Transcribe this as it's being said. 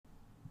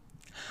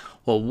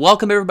Well,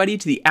 welcome everybody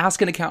to the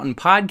Ask an Accountant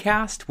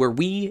podcast, where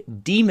we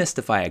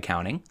demystify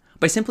accounting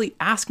by simply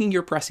asking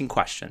your pressing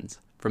questions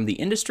from the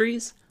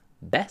industry's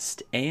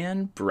best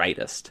and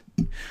brightest.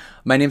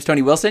 My name's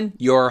Tony Wilson,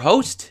 your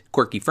host,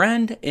 quirky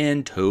friend,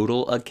 and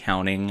total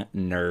accounting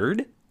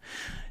nerd.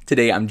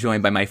 Today I'm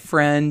joined by my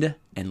friend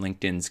and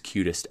LinkedIn's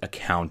cutest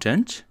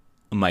accountant,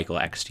 Michael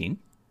Eckstein,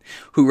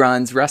 who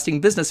runs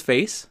Resting Business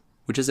Face,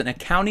 which is an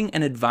accounting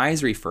and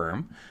advisory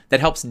firm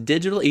that helps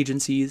digital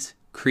agencies,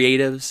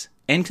 creatives,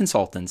 and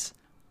consultants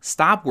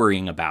stop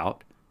worrying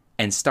about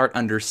and start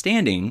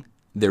understanding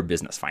their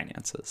business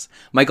finances.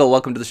 Michael,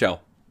 welcome to the show.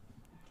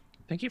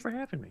 Thank you for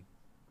having me.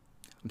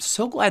 I'm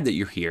so glad that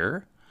you're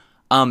here.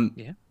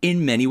 In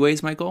many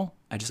ways, Michael,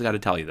 I just got to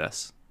tell you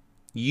this.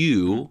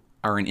 You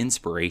are an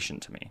inspiration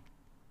to me.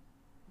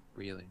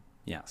 Really?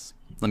 Yes.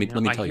 Let me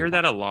tell you. I hear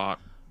that a lot.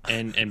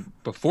 And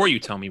before you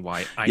tell me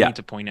why, I need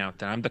to point out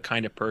that I'm the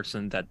kind of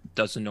person that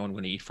doesn't know I'm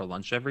going to eat for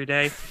lunch every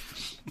day.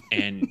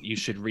 And you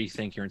should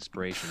rethink your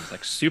inspirations.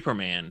 Like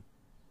Superman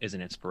is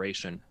an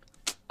inspiration.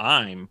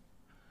 I'm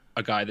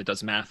a guy that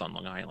does math on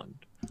Long Island,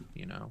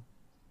 you know?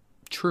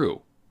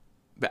 True.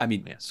 I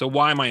mean, so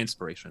why am I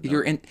inspiration?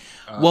 You're in.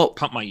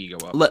 Pump my ego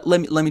up.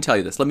 Let me tell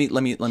you this. Let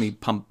me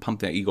pump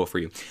that ego for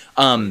you.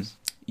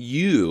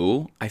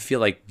 You, I feel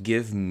like,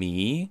 give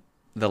me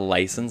the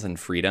license and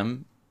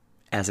freedom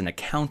as an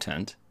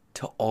accountant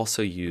to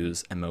also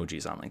use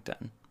emojis on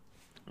LinkedIn.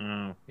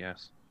 Oh,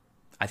 yes.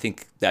 I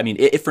think,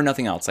 if for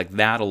nothing else, like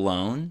that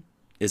alone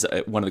is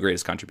one of the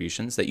greatest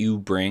contributions that you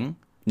bring.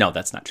 No,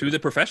 that's not true. To the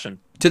profession.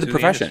 To the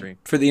profession.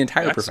 For the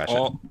entire profession.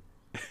 All,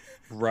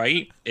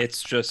 right?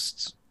 It's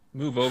just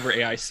move over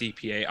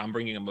AICPA. I'm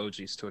bringing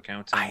emojis to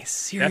accounting.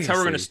 Seriously. That's how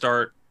we're going to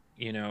start,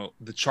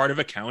 the chart of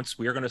accounts.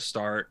 We are going to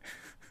start.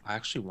 I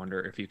actually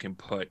wonder if you can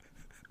put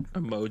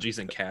emojis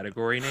and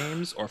category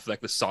names, or if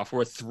like the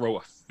software throw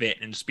a fit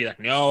and just be like,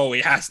 no,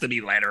 it has to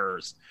be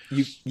letters.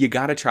 You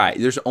gotta try.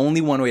 There's only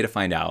one way to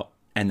find out,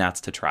 and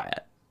that's to try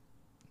it.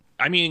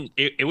 I mean,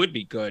 it would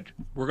be good.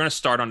 We're gonna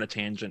start on a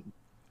tangent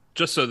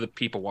just so the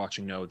people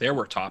watching know there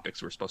were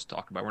topics we're supposed to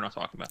talk about. We're not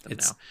talking about them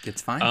now.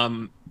 It's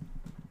fine.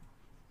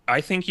 I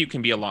think you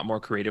can be a lot more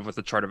creative with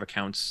the chart of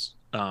accounts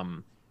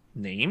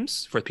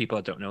names. For people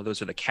that don't know,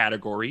 those are the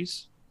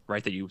categories,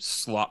 right, that you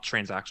slot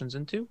transactions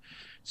into.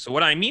 So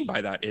what I mean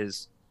by that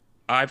is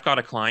I've got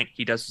a client,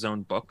 he does his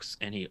own books,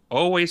 and he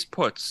always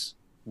puts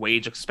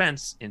wage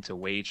expense into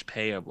wage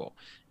payable.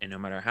 And no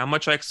matter how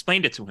much I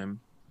explained it to him,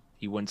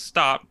 he wouldn't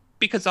stop,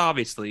 because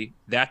obviously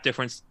that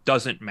difference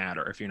doesn't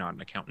matter if you're not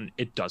an accountant.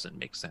 It doesn't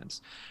make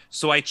sense.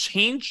 So I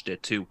changed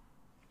it to,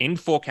 in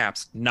full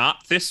caps,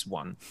 not this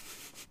one,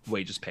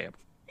 wages payable.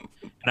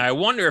 And I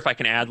wonder if I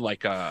can add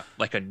like a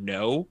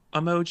no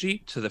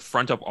emoji to the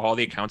front of all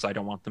the accounts I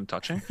don't want them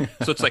touching.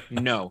 So it's like,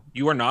 no,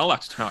 you are not allowed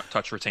to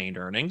touch retained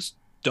earnings.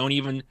 Don't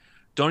even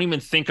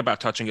think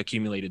about touching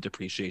accumulated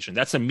depreciation.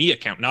 That's a me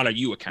account, not a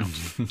you account.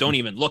 Don't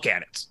even look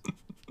at it.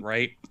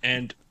 Right?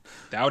 And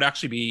that would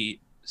actually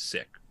be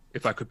sick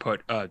if I could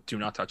put do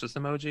not touch this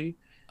emoji.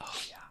 Oh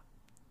yeah.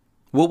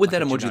 What would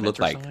that emoji look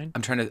like? Sign?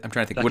 I'm trying to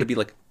think. Like, would it be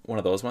like one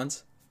of those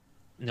ones?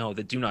 No,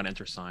 the do not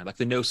enter sign, like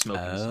the no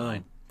smoking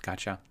sign.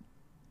 Gotcha.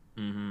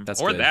 Mm-hmm. That's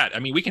or good. That. I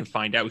mean, we can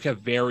find out. We have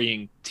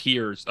varying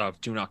tiers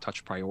of do not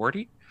touch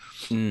priority.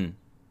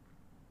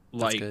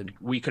 Like good.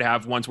 We could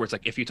have ones where it's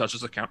like, if you touch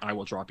this account, I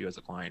will drop you as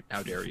a client.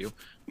 How dare you?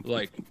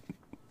 Like,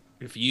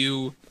 if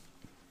you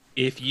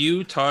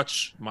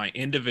touch my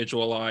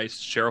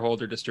individualized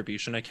shareholder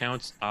distribution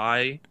accounts,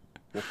 I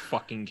will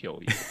fucking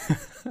kill you.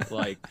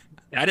 Like,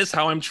 that is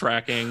how I'm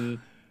tracking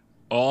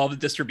all the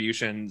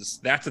distributions.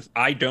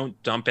 I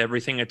don't dump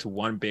everything into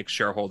one big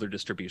shareholder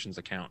distributions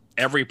account.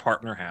 Every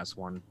partner has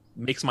one.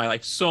 Makes my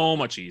life so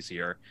much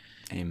easier.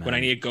 Amen. When I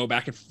need to go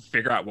back and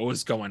figure out what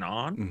was going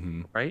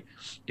on, right?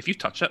 If you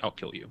touch it, I'll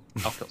kill you.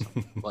 I'll kill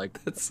someone.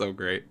 Like, that's so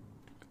great.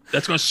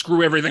 That's going to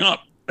screw everything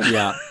up.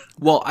 Yeah.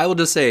 Well, I will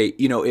just say,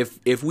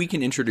 if we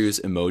can introduce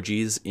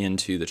emojis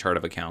into the chart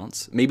of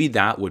accounts, maybe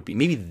that would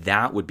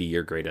be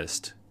your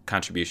greatest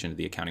contribution to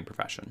the accounting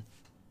profession.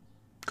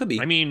 Could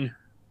be. I mean,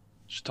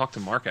 should talk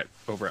to Mark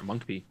over at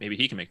Monkbee. Maybe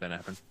he can make that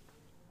happen.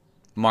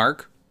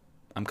 Mark,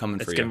 I'm coming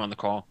for you. Let's get him on the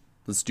call.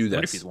 Let's do this.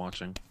 What if he's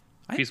watching?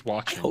 If he's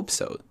watching. I hope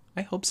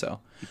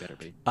so. He better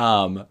be.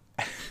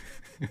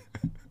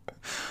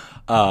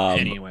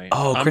 Anyway.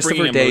 Oh,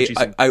 Christopher Day.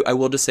 I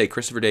will just say,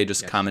 Christopher Day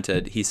just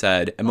commented. He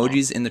said,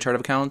 emojis in the chart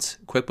of accounts,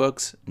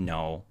 QuickBooks?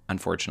 No,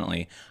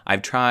 unfortunately.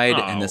 I've tried,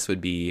 and this would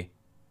be...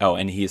 Oh,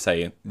 and he's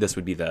saying this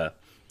would be the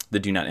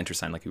do not enter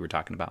sign like we were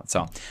talking about.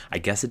 So I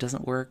guess it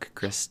doesn't work.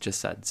 Chris just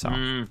said so.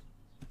 I'm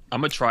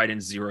going to try it in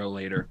Zero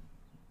later.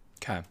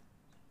 Okay.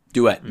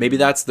 Do it. Maybe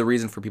that's the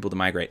reason for people to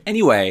migrate.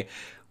 Anyway,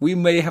 we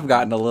may have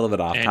gotten a little bit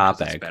off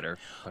topic. Better,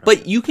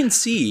 but you can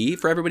see,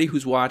 for everybody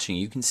who's watching,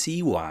 you can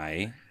see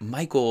why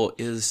Michael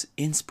is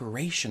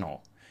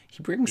inspirational.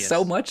 He brings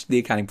so much to the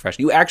accounting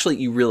profession.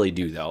 You really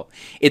do, though.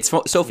 It's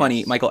so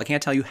funny, Michael. I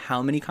can't tell you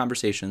how many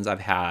conversations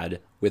I've had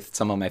with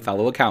some of my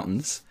fellow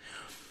accountants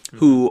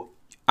who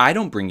I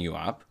don't bring you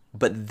up.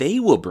 but they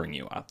will bring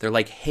you up. They're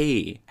like,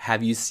 hey,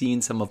 have you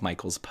seen some of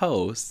Michael's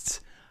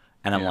posts?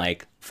 And I'm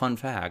like, fun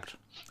fact,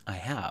 I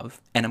have,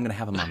 and I'm going to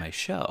have him on my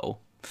show.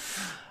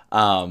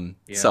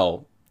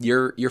 So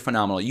you're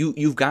phenomenal.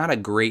 You've got a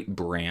great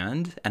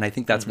brand, and I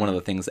think that's one of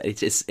the things.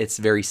 It's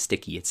very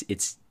sticky.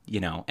 It's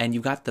and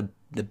you've got the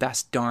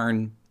best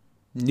darn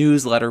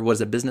newsletter.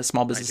 Was it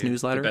small business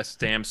newsletter? The best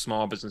damn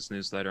small business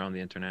newsletter on the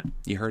internet.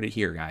 You heard it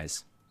here,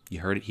 guys. You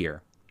heard it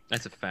here.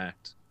 That's a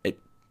fact.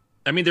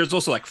 I mean, there's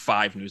also like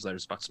 5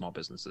 newsletters about small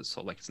businesses,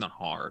 so like it's not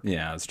hard.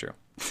 Yeah, that's true.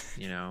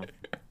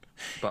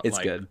 But it's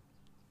like, good.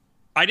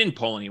 I didn't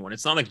pull anyone.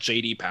 It's not like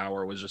JD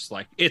Power was just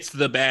like, it's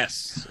the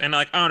best. And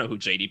like, I don't know who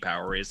JD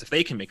Power is. If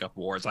they can make up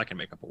awards, I can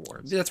make up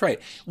awards. That's right.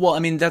 Well, I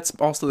mean, that's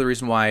also the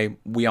reason why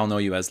we all know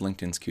you as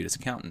LinkedIn's cutest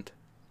accountant.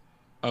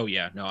 Oh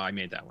yeah, no, I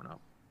made that one up.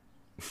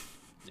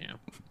 Yeah,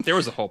 there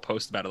was a whole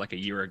post about it like a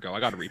year ago. I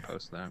got to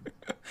repost that.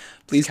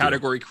 Please.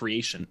 Category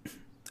creation.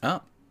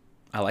 Oh,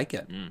 I like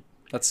it.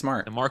 That's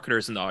smart. The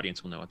marketers in the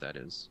audience will know what that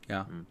is.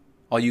 Yeah.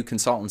 All you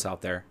consultants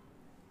out there.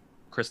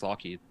 Chris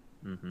Lockheed.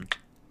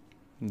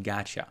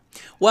 Gotcha.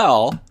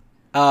 Well,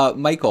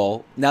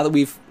 Michael, now that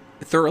we've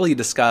thoroughly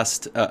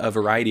discussed a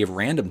variety of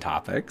random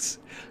topics,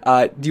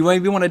 do you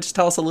maybe want to just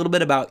tell us a little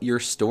bit about your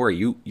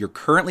story? You're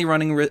currently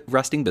running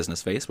Resting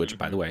Business Face, which,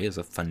 by the way, is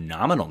a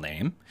phenomenal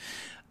name.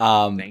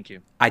 Thank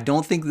you. I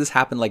don't think this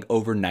happened like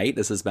overnight.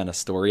 This has been a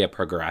story, a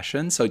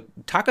progression. So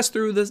talk us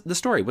through the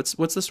story.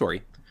 What's the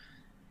story?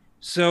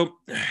 So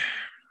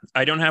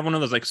I don't have one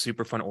of those like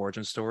super fun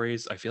origin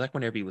stories. I feel like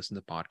whenever you listen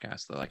to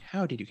podcasts, they're like,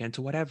 how did you get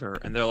into whatever?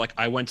 And they're like,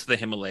 I went to the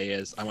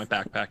Himalayas, I went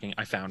backpacking,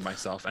 I found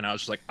myself, and I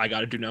was just like, I got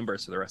to do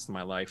numbers for the rest of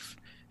my life.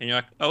 And you're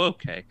like, oh,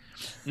 okay.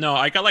 No,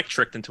 I got like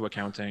tricked into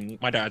accounting.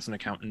 My dad's an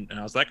accountant, and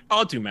I was like,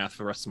 I'll do math for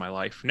the rest of my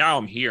life. Now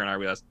I'm here, and I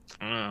realized,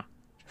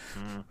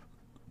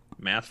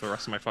 math for the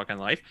rest of my fucking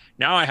life.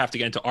 Now I have to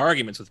get into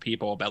arguments with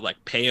people about like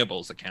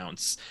payables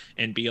accounts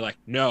and be like,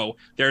 no,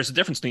 there's a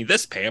difference between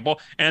this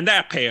payable and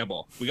that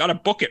payable. We got to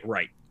book it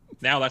right.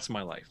 Now that's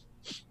my life,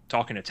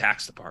 talking to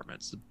tax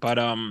departments. But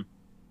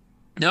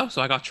no,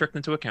 so I got tricked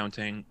into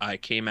accounting. I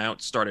came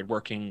out, started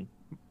working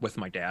with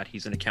my dad.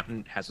 He's an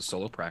accountant, has a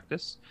solo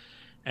practice.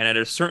 And at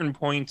a certain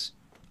point,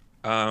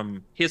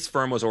 his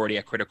firm was already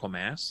at critical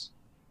mass,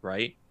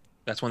 right?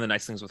 That's one of the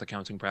nice things with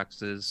accounting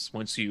practices.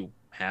 Once you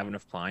have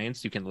enough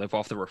clients, you can live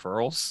off the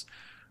referrals,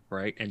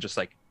 right? And just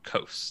like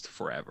coast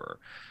forever.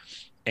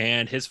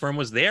 And his firm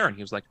was there, and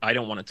he was like, I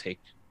don't want to take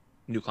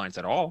new clients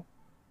at all,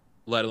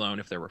 let alone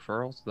if they're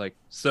referrals. Like,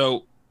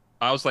 so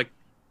I was like,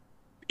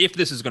 if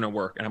this is going to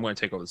work and I'm going to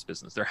take over this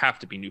business, there have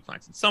to be new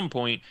clients at some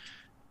point,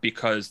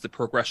 because the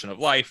progression of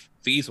life,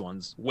 these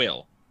ones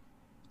will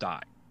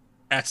die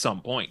at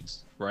some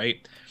point,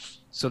 right?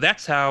 So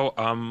that's how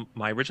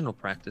my original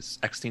practice,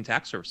 X-Teen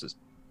Tax Services,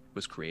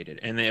 was created.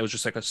 And it was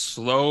just like a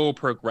slow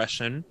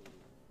progression,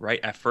 right?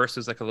 At first, it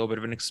was like a little bit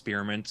of an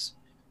experiment.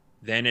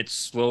 Then it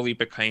slowly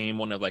became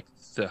one of like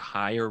the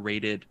higher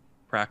rated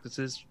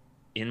practices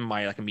in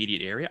my like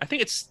immediate area. I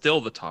think it's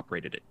still the top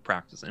rated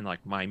practice in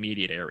like my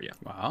immediate area.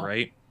 Wow.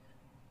 Right.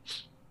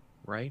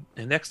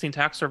 And the X-Teen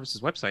Tax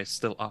Services website is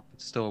still up.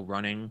 It's still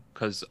running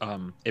because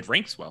it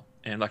ranks well.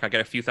 And like I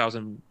get a few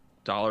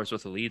 $1,000s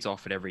worth of leads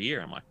off it every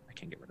year. I'm like, I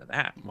can't get rid of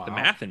that. Wow. The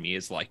math in me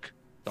is like,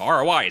 the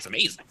ROI is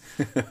amazing.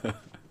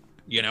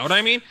 You know what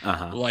I mean?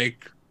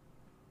 Like,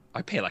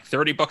 I pay like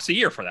 $30 a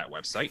year for that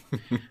website.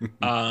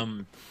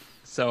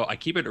 So I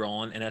keep it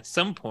rolling. And at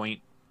some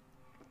point,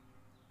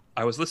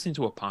 I was listening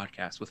to a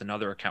podcast with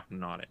another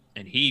accountant on it.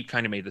 And he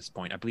kind of made this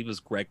point. I believe it was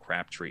Greg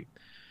Crabtree.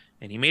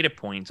 And he made a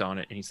point on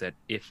it. And he said,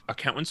 if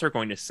accountants are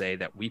going to say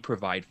that we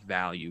provide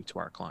value to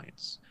our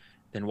clients,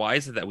 then why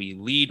is it that we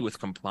lead with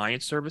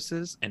compliance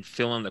services and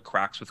fill in the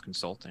cracks with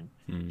consulting?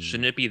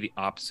 Shouldn't it be the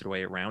opposite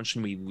way around?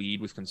 Shouldn't we lead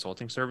with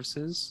consulting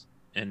services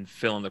and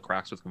fill in the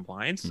cracks with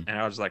compliance? And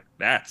I was like,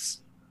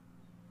 that's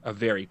a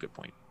very good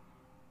point,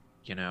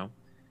 you know?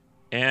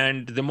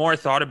 And the more I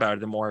thought about it,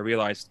 the more I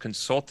realized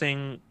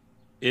consulting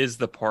is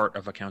the part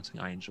of accounting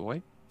I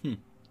enjoy.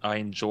 I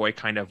enjoy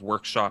kind of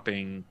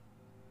workshopping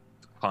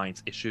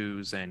clients'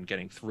 issues and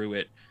getting through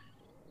it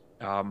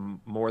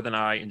more than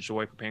I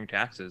enjoy preparing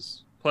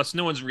taxes. Plus,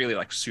 no one's really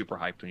like super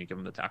hyped when you give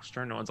them the tax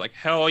return. No one's like,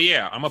 hell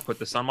yeah, I'm gonna put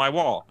this on my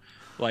wall.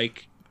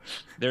 Like,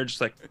 they're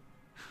just like,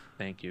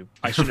 thank you.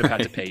 I shouldn't have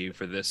had to pay you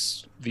for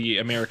this. The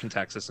American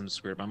tax system is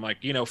screwed. I'm like,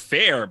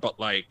 fair,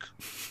 but like,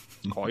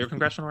 call your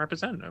congressional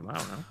representative. I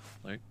don't know.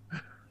 Like,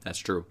 that's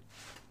true.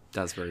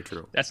 That's very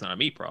true. That's not a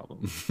me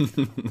problem.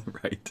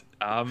 Right.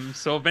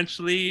 So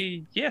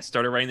eventually,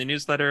 started writing the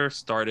newsletter,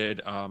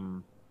 started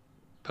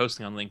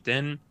posting on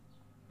LinkedIn,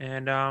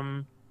 and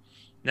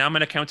now I'm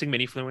an accounting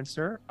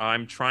mini-fluencer.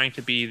 I'm trying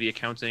to be the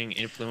accounting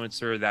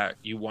influencer that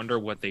you wonder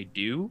what they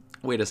do.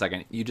 Wait a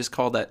second. You just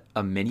called that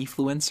a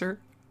mini-fluencer?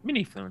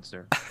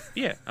 Mini-fluencer.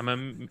 Yeah, I'm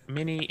a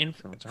mini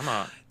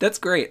influencer. That's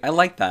great. I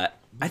like that.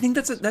 I think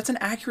that's an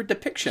accurate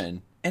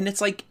depiction. And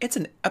it's like, it's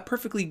a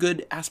perfectly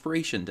good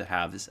aspiration to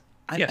have.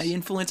 I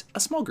influence a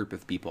small group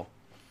of people.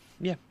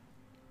 Yeah.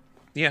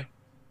 Yeah.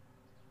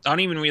 I don't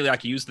even really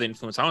like use the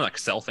influence. I don't like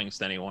sell things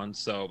to anyone.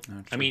 So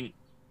I mean,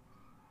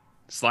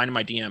 slide in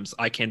my DMs.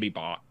 I can be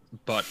bought,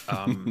 but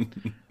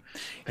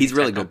he's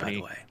really good, by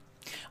the way.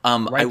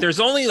 Right? There's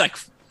only like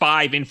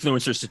 5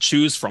 influencers to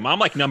choose from. I'm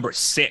like number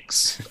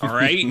 6. All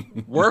right,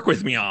 work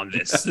with me on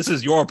this. This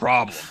is your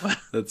problem.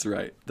 That's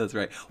right. That's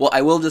right. Well,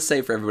 I will just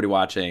say for everybody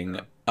watching,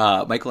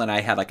 Michael and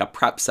I had like a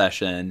prep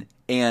session,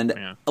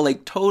 and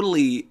like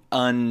totally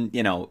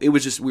it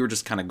was just, we were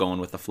just kind of going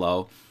with the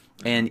flow.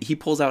 And he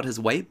pulls out his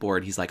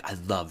whiteboard. He's like, I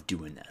love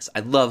doing this.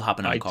 I love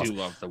hopping on calls. I do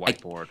love the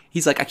whiteboard.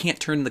 He's like, I can't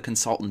turn the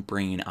consultant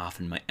brain off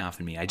in me.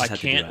 I just have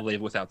to do it. I can't live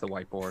without the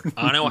whiteboard.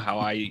 I don't know how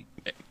I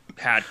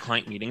had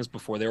client meetings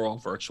before they were all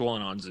virtual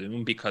and on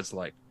Zoom, because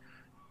like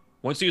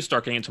once you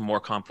start getting into more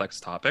complex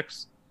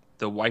topics,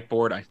 the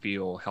whiteboard, I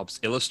feel, helps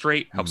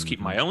illustrate, helps keep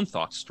my own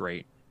thoughts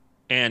straight.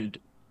 And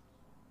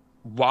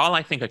while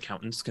I think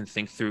accountants can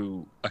think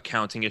through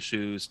accounting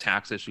issues,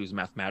 tax issues,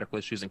 mathematical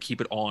issues, and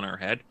keep it all in our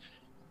head,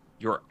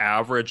 your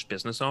average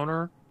business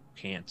owner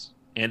can't.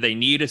 And they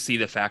need to see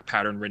the fact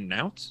pattern written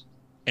out.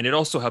 And it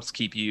also helps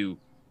keep you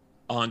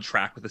on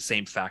track with the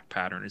same fact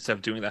pattern, instead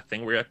of doing that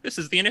thing where you're like, this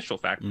is the initial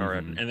fact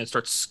pattern, and then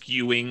start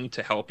skewing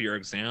to help your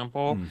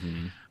example.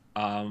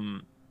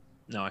 No,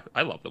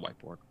 I love the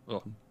whiteboard.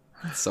 Ugh.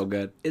 It's so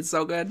good. It's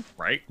so good.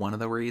 Right. One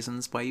of the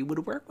reasons why you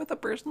would work with a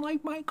person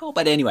like Michael.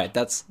 But anyway,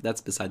 that's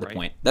beside the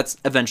point. That's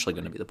eventually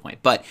going to be the point.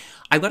 But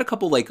I've got a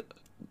couple like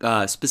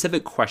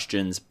specific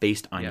questions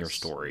based on your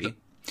story.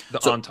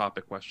 The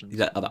on-topic questions.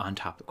 The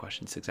on-topic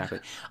questions, exactly.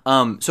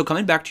 So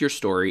coming back to your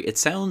story, it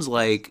sounds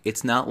like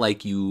it's not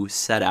like you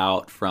set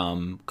out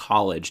from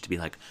college to be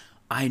like,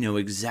 I know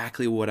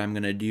exactly what I'm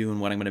going to do and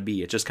what I'm going to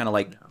be. It's just kind of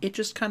like, it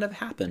just kind of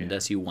happened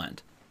as you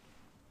went.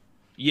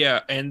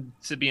 Yeah, and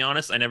to be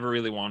honest, I never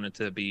really wanted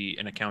to be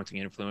an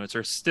accounting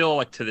influencer. Still,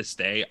 like to this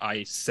day,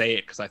 I say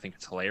it because I think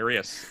it's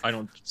hilarious. I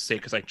don't say it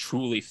because I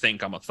truly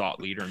think I'm a thought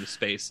leader in the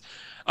space.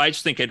 I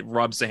just think it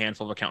rubs a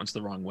handful of accountants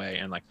the wrong way,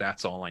 and like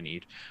that's all I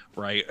need,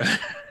 right?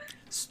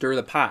 Stir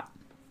the pot.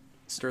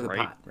 Stir the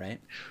pot, right?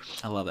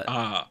 I love it.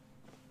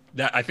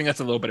 I think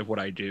that's a little bit of what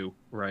I do,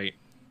 right?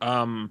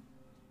 The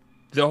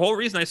whole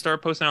reason I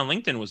started posting on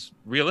LinkedIn was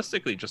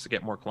realistically just to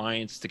get more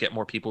clients, to get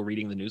more people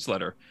reading the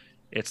newsletter.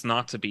 It's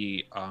not to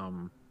be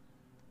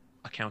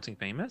accounting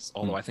famous,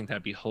 although I think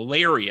that'd be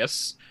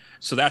hilarious.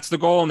 So that's the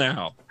goal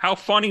now. How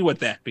funny would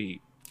that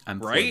be? I'm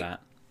for that.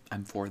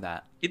 I'm for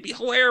that. It'd be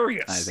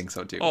hilarious. I think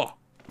so too. Oh,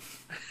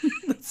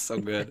 that's so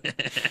good.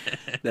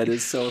 That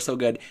is so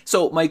good.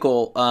 So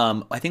Michael,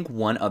 I think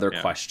one other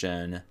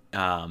question,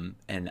 and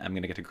I'm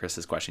gonna get to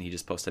Chris's question. He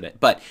just posted it,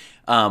 but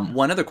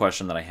one other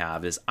question that I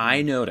have is,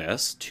 I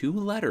noticed 2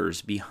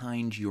 letters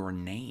behind your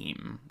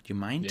name. Do you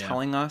mind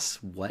telling us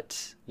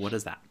what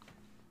is that?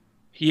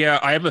 Yeah,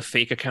 I have a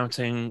fake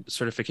accounting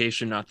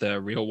certification, not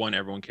the real one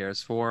everyone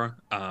cares for.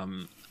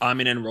 I'm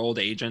an enrolled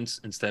agent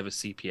instead of a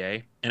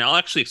CPA, and I'll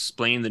actually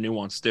explain the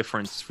nuanced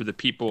difference for the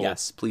people.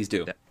 Yes, please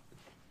do.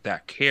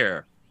 That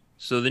care.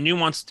 So the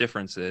nuanced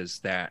difference is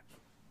that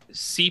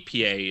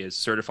CPA is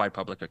Certified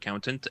Public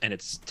Accountant, and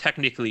it's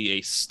technically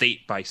a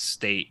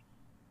state-by-state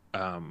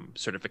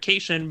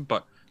certification,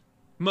 but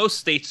most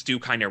states do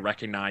kind of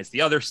recognize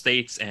the other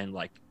states, and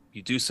like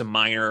you do some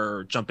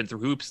minor jumping through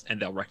hoops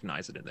and they'll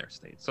recognize it in their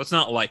state. So it's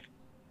not like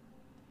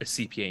a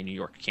CPA in New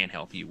York can't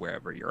help you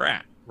wherever you're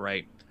at,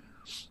 right?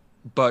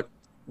 But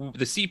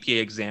the CPA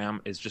exam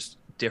is just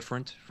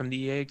different from the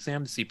EA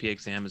exam. The CPA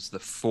exam is the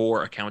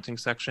 4 accounting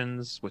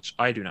sections, which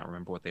I do not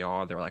remember what they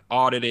are. They're like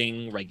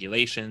auditing,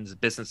 regulations,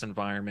 business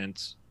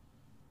environment,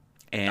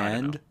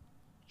 and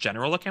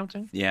general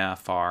accounting. Yeah,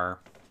 FAR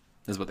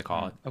is what they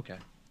call it. Okay.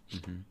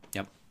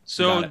 Yep.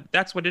 So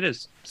that's what it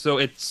is. So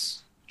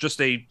it's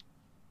just a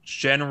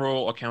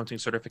general accounting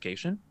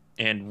certification,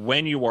 and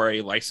when you are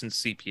a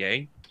licensed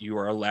CPA, you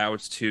are allowed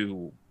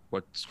to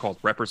what's called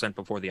represent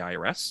before the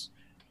IRS,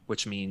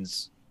 which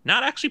means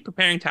not actually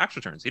preparing tax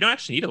returns. You don't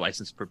actually need a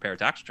license to prepare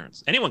tax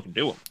returns. Anyone can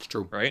do them. It's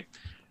true, right?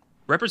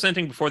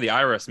 Representing before the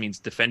IRS means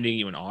defending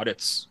you in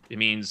audits. It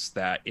means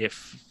that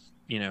if,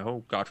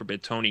 God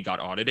forbid, Tony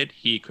got audited,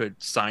 he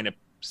could sign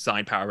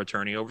power of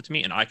attorney over to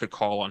me, and I could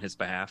call on his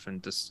behalf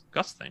and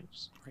discuss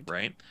things,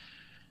 right?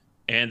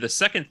 And the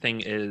second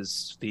thing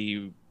is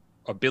the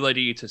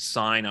ability to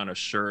sign on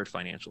assured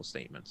financial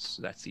statements.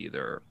 That's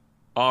either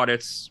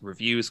audits,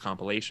 reviews,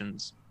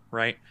 compilations,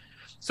 right?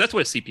 So that's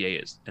what a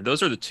CPA is. And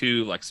those are the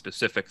 2 like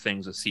specific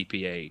things a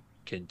CPA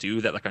can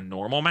do that like a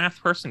normal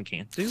math person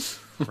can't do,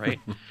 right?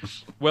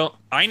 Well,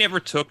 I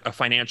never took a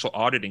financial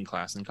auditing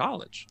class in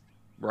college,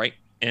 right?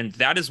 And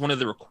that is one of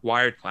the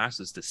required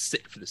classes to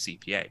sit for the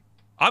CPA.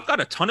 I've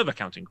got a ton of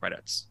accounting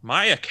credits.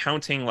 My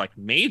accounting like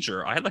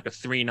major, I had like a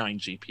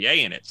 3.9 GPA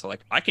in it. So like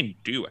I can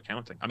do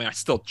accounting. I mean, I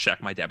still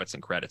check my debits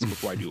and credits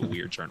before I do a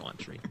weird journal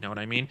entry. You know what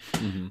I mean?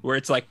 Where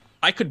it's like,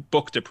 I could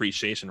book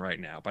depreciation right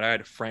now, but I had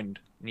a friend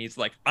and he's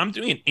like, I'm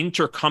doing an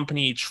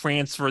intercompany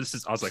transfer.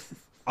 I was like,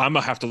 I'm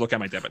gonna have to look at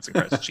my debits and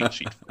credits cheat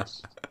sheet for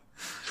this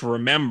to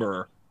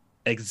remember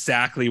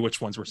exactly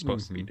which ones we're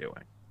supposed to be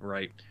doing.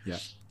 Right. Yeah.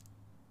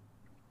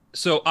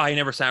 So I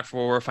never sat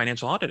for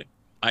financial auditing.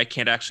 I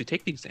can't actually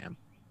take the exam.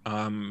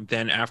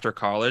 Then after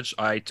college,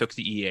 I took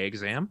the EA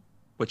exam,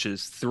 which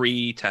is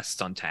 3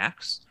 tests on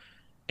tax.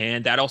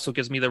 And that also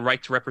gives me the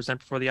right to represent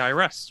before the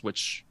IRS,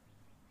 which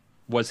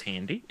was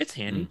handy. It's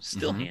handy,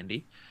 still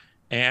handy.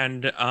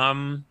 And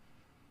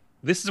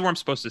this is where I'm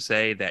supposed to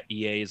say that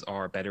EAs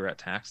are better at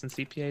tax than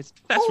CPAs.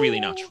 That's really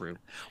not true.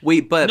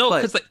 Wait, no,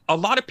 because like, a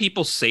lot of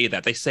people say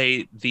that. They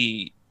say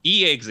the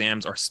EA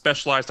exams are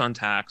specialized on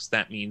tax.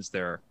 That means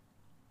they're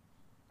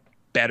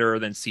better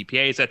than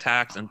CPAs at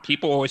tax. And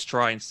people always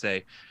try and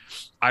say,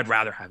 I'd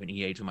rather have an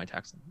EA do my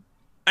tax.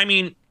 I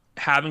mean,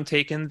 having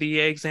taken the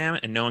EA exam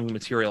and knowing the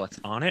material that's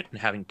on it and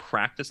having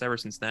practiced ever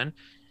since then,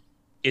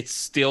 it's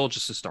still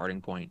just a starting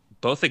point.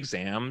 Both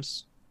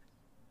exams,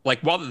 like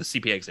while the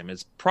CPA exam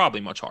is probably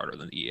much harder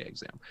than the EA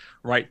exam,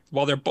 right?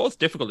 While they're both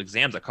difficult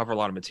exams that cover a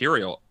lot of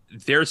material,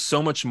 there's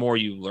so much more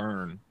you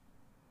learn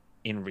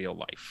in real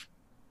life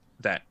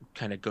that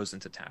kind of goes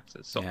into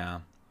taxes. So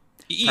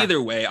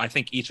either way, I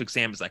think each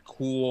exam is like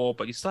cool,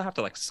 but you still have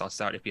to like suss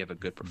out if you have a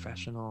good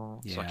professional.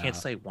 Yeah. So I can't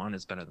say one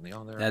is better than the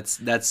other.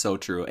 That's so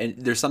true. And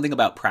there's something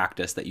about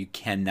practice that you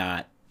can't,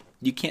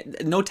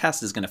 no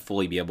test is going to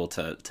fully be able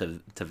to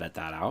vet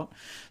that out.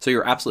 So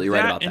you're absolutely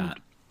right about that.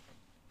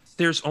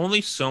 There's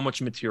only so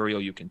much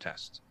material you can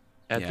test.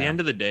 At the end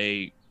of the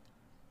day,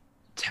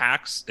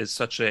 tax is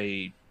such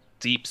a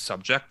deep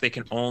subject. They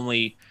can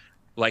only,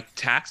 like,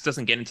 tax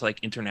doesn't get into like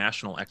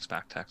international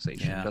expat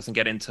taxation. It doesn't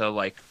get into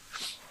like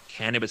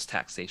cannabis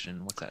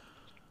taxation. What's that?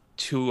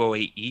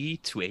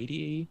 208E,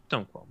 280E?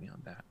 Don't quote me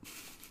on that.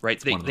 Right?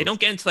 They don't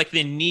get into like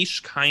the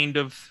niche kind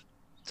of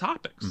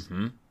topics.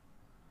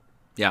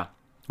 Yeah.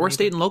 Or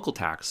state and local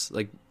tax.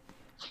 Like,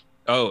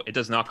 oh, it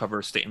does not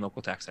cover state and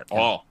local tax at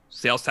all.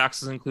 Sales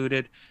tax is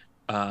included.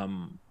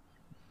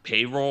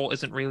 Payroll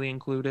isn't really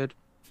included,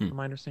 from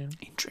my understanding.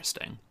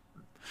 Interesting.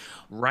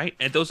 Right?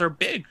 And those are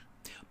big.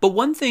 But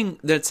one thing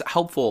that's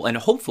helpful, and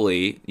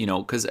hopefully, you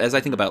know, because as I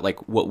think about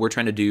like what we're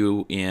trying to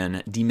do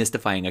in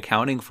demystifying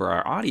accounting for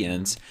our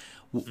audience,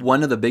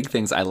 one of the big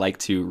things I like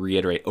to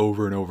reiterate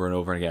over and over and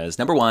over again is,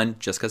 number one,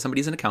 just because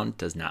somebody's an accountant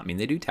does not mean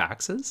they do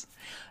taxes.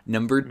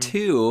 Number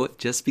two,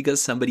 just because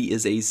somebody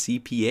is a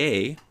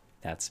CPA,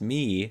 that's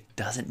me,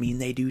 doesn't mean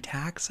they do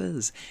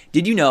taxes.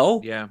 Did you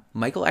know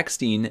Michael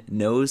Eckstein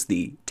knows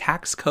the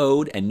tax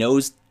code and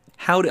knows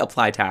how to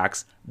apply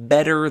tax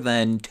better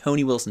than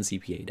Tony Wilson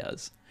CPA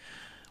does?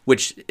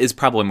 Which is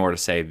probably more to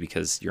say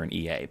because you're an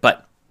EA,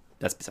 but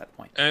that's beside the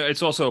point.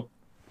 It's also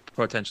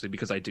potentially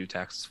because I do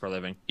taxes for a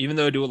living. Even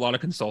though I do a lot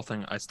of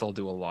consulting, I still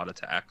do a lot of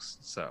tax.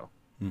 So,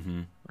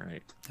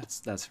 right.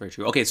 That's very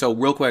true. Okay, so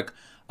real quick,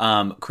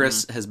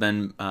 Chris has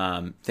been,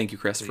 thank you,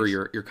 Chris, for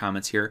your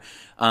comments here.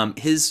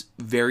 His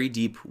very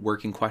deep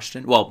working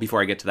question, well, before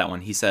I get to that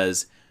one, he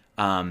says,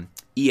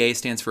 EA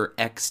stands for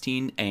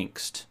Eckstein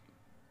Angst.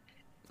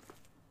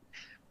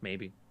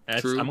 Maybe.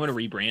 True. I'm going to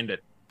rebrand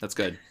it. That's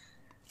good.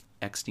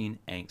 Eckstein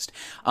Angst.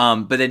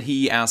 But then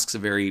he asks a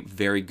very,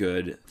 very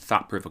good,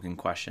 thought-provoking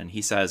question.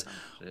 He says,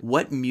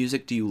 what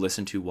music do you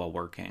listen to while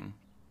working?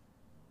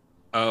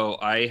 Oh,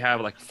 I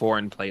have like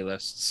foreign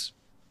playlists.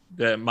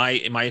 My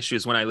issue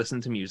is when I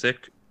listen to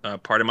music,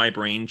 part of my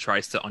brain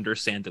tries to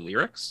understand the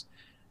lyrics.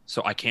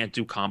 So I can't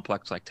do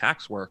complex like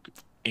tax work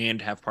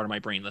and have part of my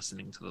brain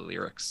listening to the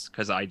lyrics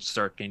because I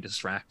start getting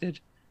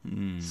distracted.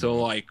 So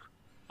like,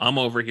 I'm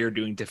over here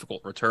doing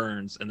difficult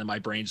returns, and then my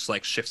brain just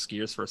like shifts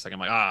gears for a second.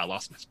 I'm like, I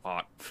lost my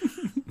spot.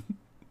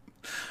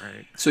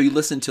 Right. So you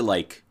listen to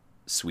like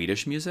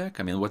Swedish music?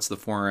 I mean,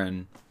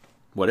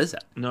 what is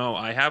it? No,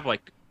 I have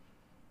like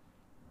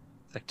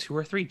 2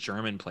 or 3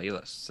 German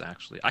playlists,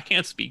 actually. I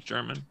can't speak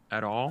German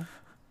at all.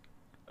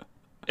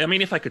 I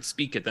mean, if I could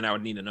speak it, then I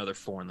would need another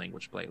foreign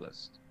language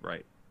playlist,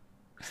 right?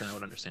 Because then I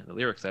would understand the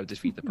lyrics. That would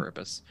defeat the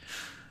purpose.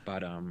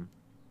 But,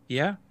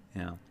 yeah.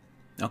 Yeah.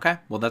 Okay,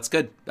 well, that's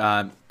good.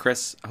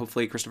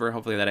 Christopher,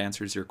 hopefully that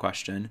answers your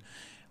question.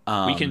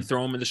 We can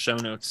throw them in the show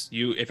notes.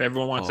 If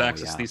everyone wants to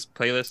access these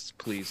playlists,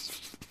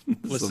 please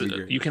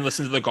listen. You can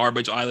listen to the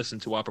garbage I listen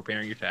to while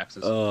preparing your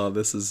taxes. Oh,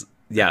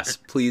 yes,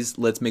 please,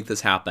 let's make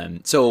this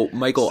happen. So,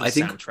 Michael, I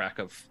think soundtrack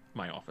of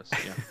my office.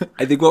 Yeah.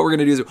 I think what we're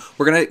gonna do is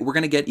we're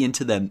gonna get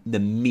into the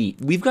meat.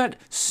 We've got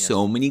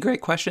so many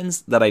great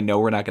questions that I know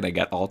we're not gonna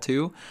get all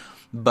to,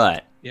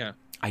 but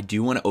I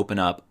do want to open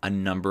up a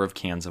number of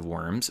cans of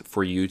worms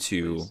for you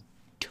to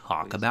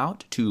talk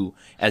about, to,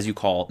 as you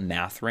call,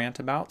 math rant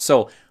about.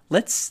 So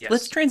let's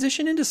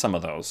transition into some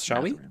of those,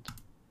 shall we?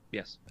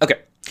 Yes.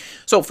 Okay.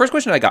 So first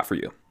question I got for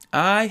you.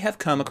 I have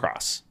come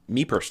across,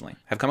 me personally,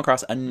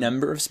 a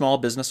number of small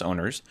business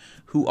owners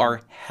who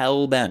are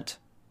hell-bent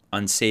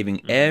on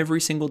saving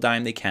every single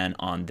dime they can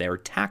on their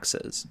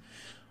taxes.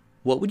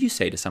 What would you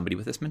say to somebody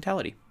with this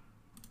mentality?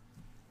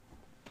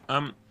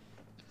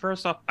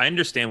 First off, I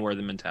understand where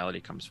the mentality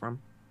comes from,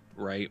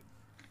 right?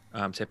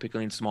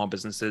 Typically in small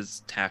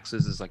businesses,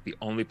 taxes is like the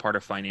only part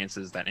of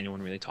finances that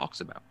anyone really talks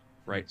about,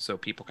 right? So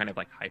people kind of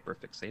like hyper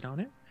fixate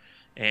on it.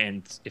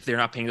 And if they're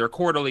not paying their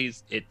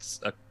quarterlies, it's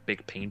a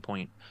big pain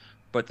point.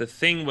 But the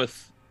thing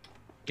with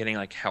getting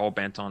like hell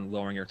bent on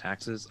lowering your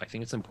taxes, I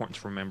think it's important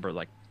to remember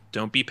like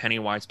Don't be penny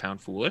wise,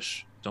 pound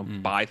foolish.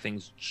 Don't buy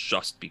things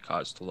just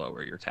because to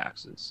lower your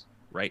taxes,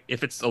 right?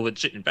 If it's a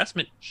legit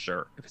investment,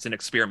 sure. If it's an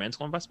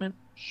experimental investment,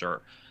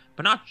 sure.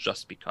 But not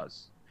just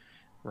because,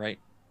 right?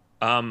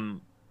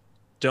 Don't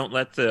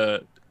let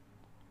the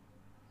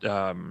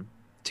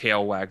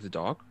tail wag the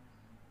dog,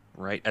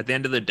 right? At the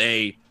end of the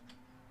day,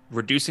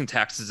 reducing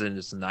taxes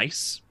is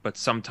nice, but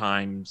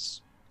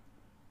sometimes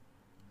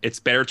it's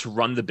better to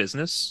run the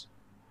business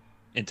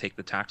and take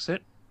the tax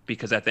hit,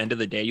 because at the end of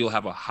the day, you'll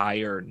have a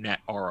higher net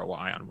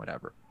ROI on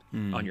whatever,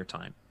 on your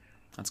time.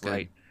 That's good.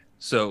 Right?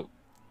 So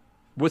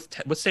with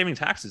saving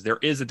taxes, there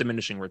is a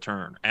diminishing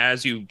return.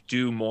 As you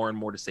do more and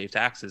more to save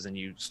taxes and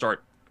you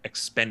start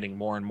expending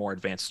more and more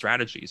advanced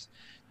strategies,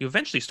 you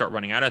eventually start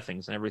running out of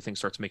things and everything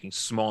starts making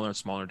smaller and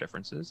smaller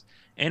differences.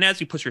 And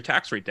as you push your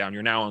tax rate down,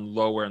 you're now on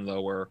lower and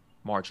lower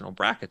marginal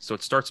brackets. So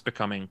it starts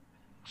becoming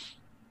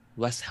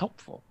less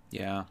helpful.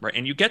 Yeah. Right.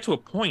 And you get to a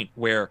point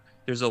where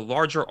there's a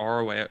larger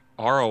ROI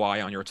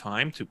on your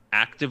time to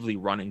actively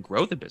run and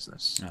grow the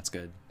business. That's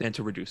good. Than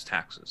to reduce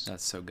taxes.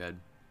 That's so good.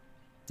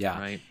 Yeah.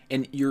 Right.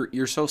 And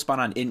you're so spot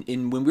on.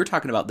 In when we were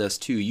talking about this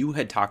too, you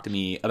had talked to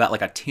me about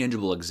like a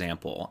tangible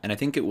example. And I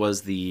think it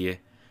was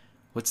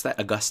what's that,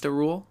 Augusta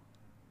rule?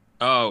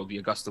 Oh, the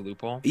Augusta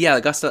loophole? Yeah,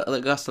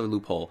 Augusta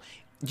loophole.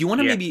 Do you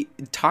want to maybe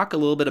talk a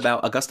little bit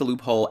about Augusta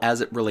loophole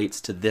as it relates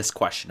to this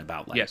question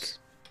about like yes.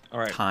 All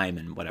right. time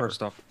and whatever?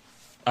 First off,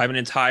 I have an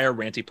entire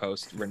ranty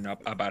post written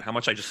up about how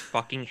much I just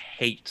fucking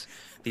hate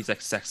these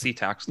like sexy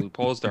tax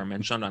loopholes that are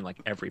mentioned on like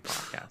every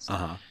podcast.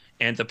 Uh-huh.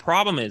 And the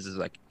problem is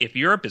like if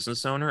you're a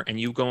business owner and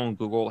you go on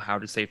Google how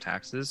to save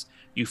taxes,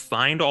 you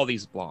find all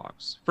these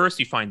blogs. First,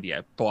 you find the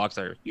blogs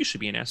that are you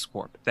should be an S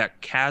corp that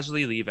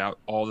casually leave out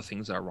all the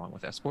things that are wrong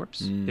with S corps.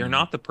 They're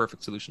not the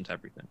perfect solution to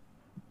everything.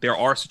 There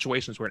are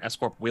situations where an S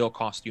corp will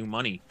cost you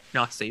money,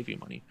 not save you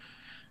money,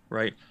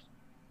 right?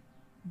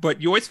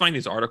 But you always find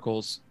these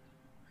articles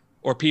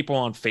or people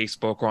on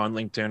Facebook or on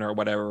LinkedIn or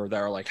whatever that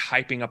are like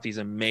hyping up these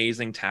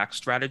amazing tax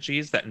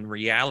strategies that in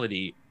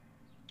reality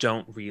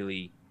don't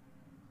really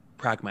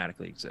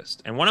pragmatically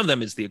exist. And one of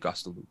them is the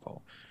Augusta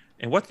loophole.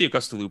 And what the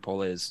Augusta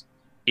loophole is,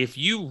 if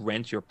you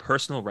rent your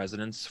personal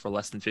residence for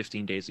less than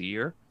 15 days a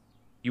year,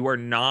 you are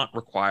not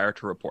required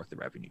to report the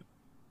revenue.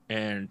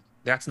 And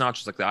that's not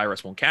just like the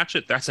IRS won't catch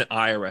it. That's an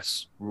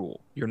IRS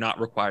rule. You're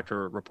not required to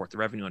report the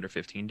revenue under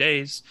 15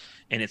 days.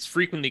 And it's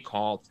frequently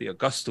called the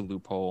Augusta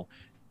loophole,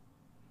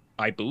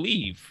 I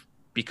believe,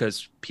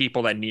 because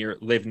people that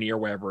live near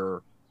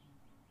wherever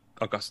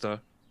Augusta,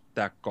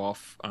 that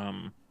golf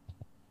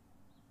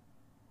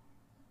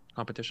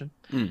competition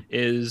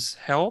is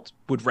held,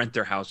 would rent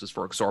their houses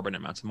for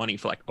exorbitant amounts of money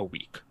for like a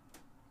week,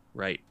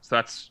 right? So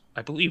that's,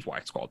 I believe, why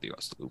it's called the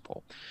Augusta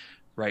loophole,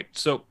 right?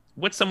 So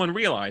what someone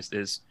realized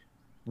is,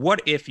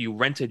 what if you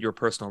rented your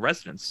personal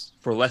residence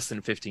for less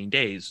than 15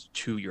 days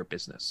to your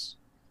business?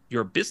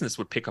 Your business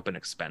would pick up an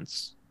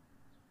expense,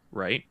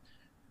 right?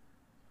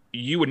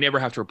 You would never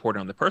have to report it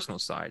on the personal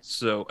side.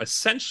 So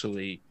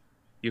essentially,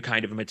 you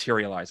kind of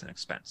materialize an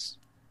expense,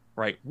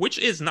 right? Which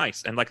is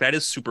nice. And like, that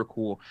is super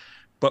cool.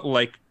 But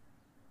like,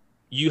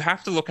 you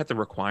have to look at the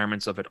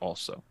requirements of it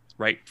also,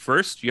 right?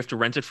 First, you have to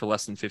rent it for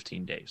less than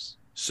 15 days.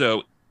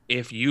 So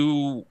if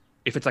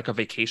it's like a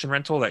vacation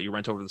rental that you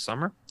rent over the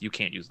summer, you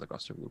can't use the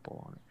Augusta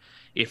loophole on it.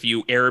 If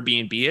you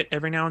Airbnb it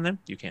every now and then,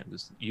 you can't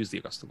use the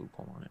Augusta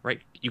loophole on it, right?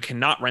 You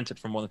cannot rent it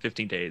for more than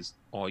 15 days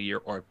all year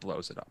or it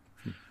blows it up,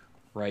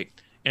 right?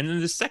 And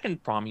then the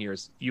second problem here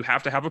is you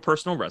have to have a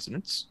personal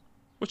residence,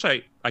 which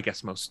I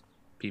guess most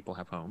people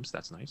have homes.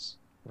 That's nice,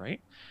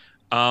 right?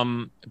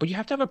 But you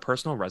have to have a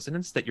personal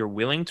residence that you're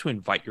willing to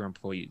invite your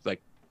employees.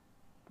 Like,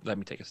 let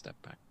me take a step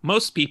back.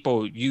 Most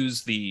people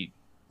use the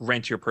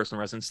rent your personal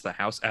residence to the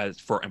house as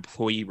for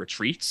employee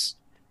retreats,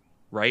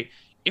 right?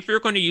 If you're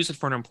going to use it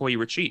for an employee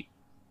retreat,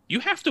 you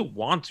have to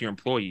want your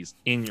employees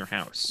in your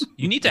house.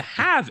 You need to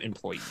have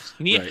employees.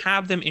 You need to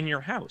have them in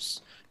your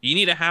house. You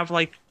need to have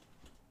like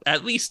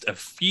at least a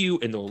few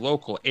in the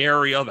local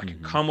area that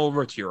can come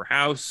over to your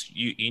house.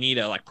 You need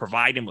to like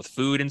provide them with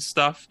food and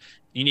stuff.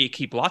 You need to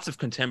keep lots of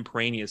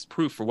contemporaneous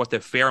proof for what the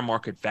fair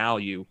market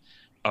value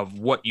of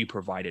what you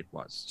provided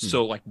was.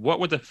 So like, what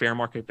would the fair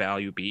market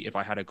value be if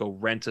I had to go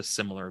rent a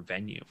similar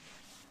venue,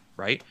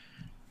 right?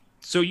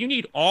 So you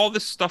need all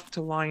this stuff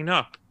to line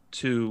up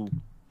to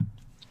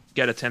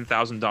get a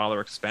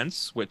 $10,000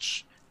 expense,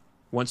 which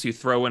once you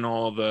throw in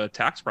all the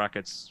tax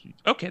brackets,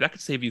 okay, that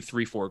could save you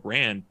 $3-4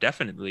 grand,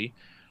 definitely.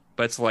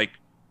 But it's like,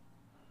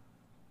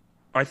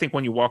 I think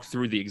when you walk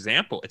through the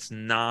example, it's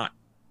not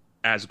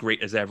as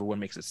great as everyone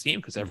makes it seem,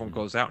 because everyone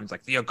goes out and it's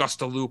like the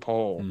Augusta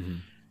loophole.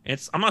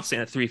 I'm not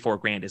saying that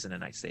 $3-4 grand isn't a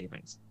nice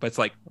savings, but it's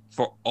like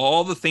for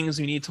all the things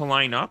you need to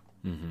line up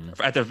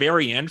at the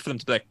very end for them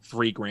to be like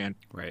 $3 grand,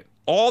 right?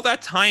 All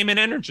that time and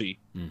energy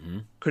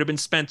could have been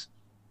spent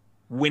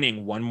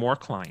winning one more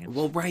client.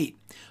 Well, right.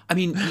 I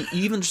mean,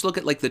 you even just look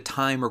at like the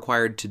time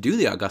required to do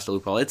the Augusta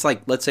loophole. It's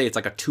like, let's say it's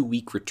like a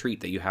 2-week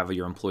retreat that you have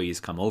your employees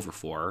come over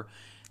for.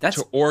 That's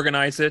to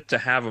organize it, to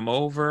have them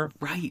over.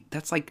 right.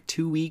 That's like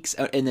 2 weeks.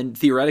 And then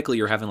theoretically,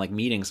 you're having like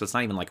meetings. So it's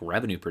not even like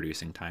revenue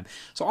producing time.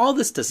 So all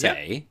this to Yeah.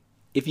 say,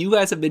 if you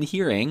guys have been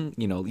hearing,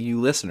 you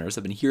listeners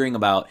have been hearing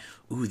about,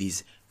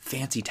 these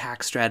fancy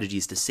tax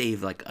strategies to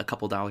save like a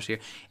couple dollars here,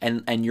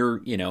 and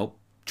you're,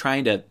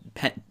 trying to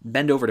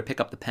bend over to pick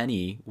up the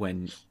penny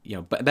when,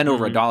 bend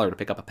over $1 to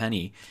pick up a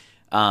penny.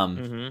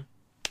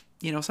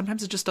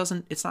 Sometimes it just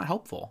doesn't, it's not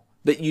helpful.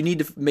 But you need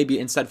to maybe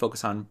instead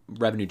focus on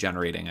revenue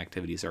generating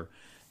activities or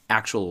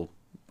actual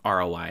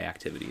ROI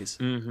activities.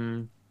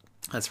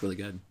 That's really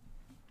good.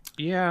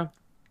 Yeah.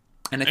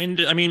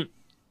 And I mean,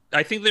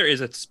 I think there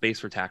is a space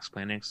for tax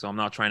planning. So I'm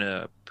not trying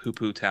to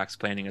poo-poo tax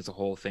planning as a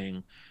whole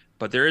thing.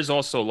 But there is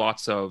also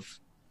lots of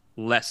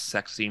less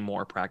sexy,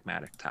 more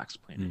pragmatic tax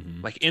planning.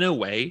 Like in a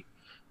way,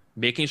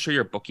 making sure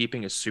your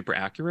bookkeeping is super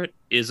accurate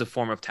is a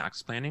form of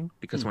tax planning,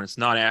 because when it's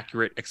not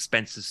accurate,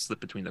 expenses slip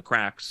between the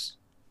cracks,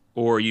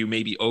 or you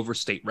maybe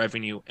overstate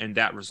revenue and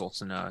that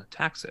results in a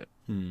tax hit,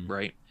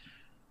 right?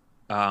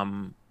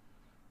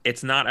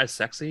 It's not as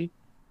sexy,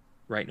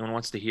 right? No one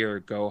wants to hear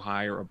go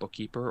hire a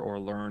bookkeeper or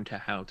learn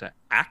how to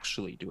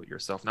actually do it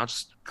yourself, not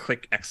just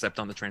click accept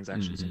on the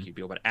transactions in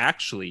QBO, but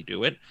actually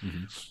do it.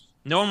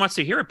 No one wants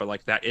to hear it, but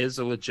like that is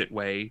a legit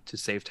way to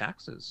save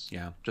taxes.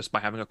 Yeah. Just by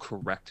having a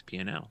correct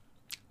P&L.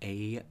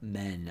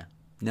 Amen.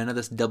 None of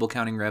this double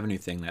counting revenue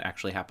thing that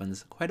actually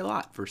happens quite a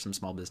lot for some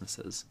small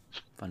businesses.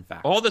 Fun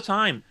fact. All the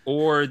time.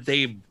 Or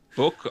they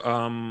book,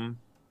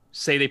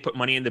 say they put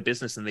money in the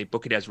business and they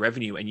book it as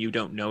revenue and you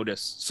don't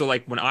notice. So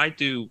like when I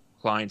do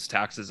clients'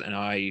 taxes and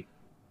I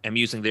am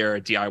using their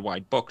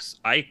DIY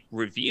books, I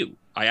review.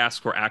 I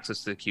ask for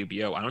access to the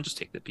QBO. I don't just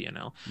take the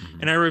P&L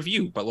and I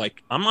review, but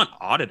like I'm not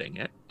auditing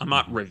it. I'm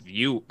not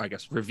reviewing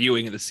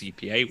in the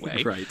CPA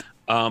way.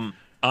 Right.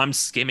 I'm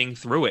skimming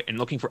through it and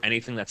looking for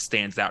anything that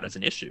stands out as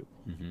an issue.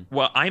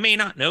 Well, I may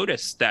not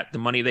notice that the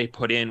money they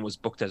put in was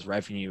booked as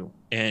revenue.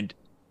 And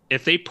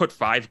if they put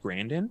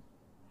 $5,000 in,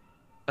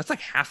 that's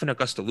like half an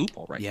Augusta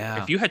loophole, right?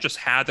 Yeah. If you had just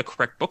had the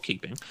correct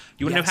bookkeeping,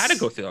 you wouldn't have had to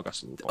go through the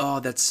Augusta loophole. Oh,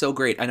 that's so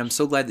great. And I'm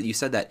so glad that you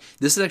said that.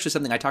 This is actually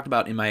something I talked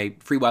about in my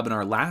free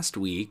webinar last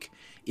week,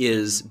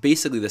 is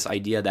basically this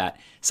idea that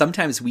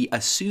sometimes we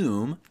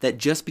assume that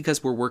just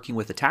because we're working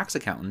with a tax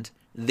accountant,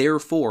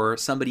 therefore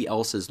somebody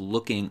else is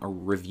looking or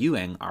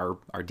reviewing our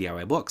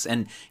DIY books.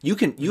 And you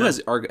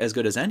are as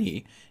good as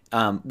any.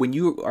 When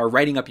you are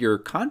writing up your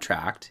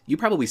contract, you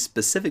probably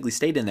specifically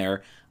state in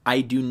there,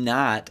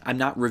 I'm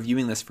not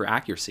reviewing this for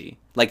accuracy.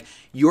 Like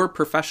your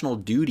professional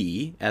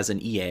duty as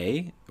an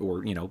EA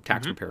or,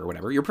 tax preparer or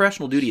whatever, your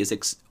professional duty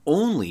is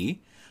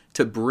only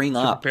to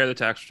prepare the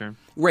tax return.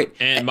 Right.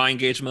 And my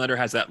engagement letter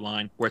has that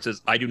line where it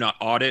says, I do not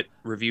audit,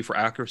 review for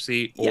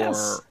accuracy,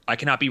 or I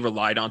cannot be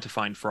relied on to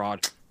find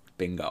fraud.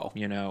 Bingo.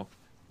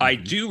 I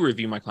do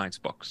review my clients'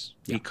 books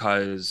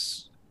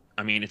because,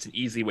 I mean, it's an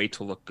easy way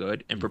to look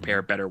good and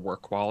prepare better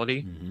work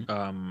quality,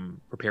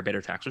 prepare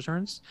better tax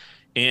returns.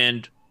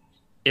 And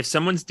if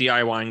someone's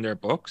DIYing their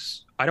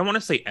books, I don't want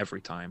to say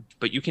every time,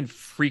 but you can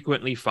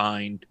frequently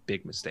find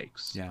big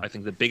mistakes. Yeah. I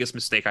think the biggest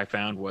mistake I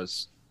found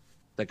was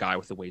the guy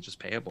with the wages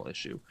payable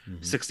issue.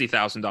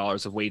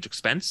 $60,000 of wage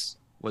expense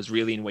was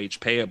really in wage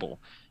payable.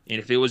 And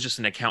if it was just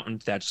an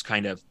accountant that just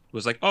kind of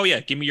was like, oh yeah,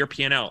 give me your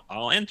P&L,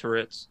 I'll enter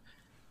it,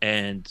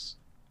 and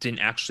didn't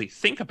actually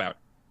think about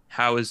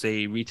how is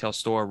a retail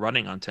store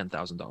running on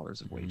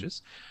 $10,000 of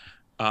wages,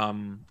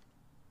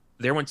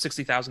 there went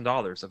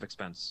 $60,000 of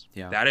expense.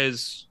 Yeah. That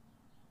is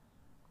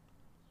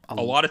a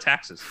lot of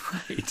taxes.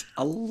 Right.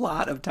 A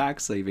lot of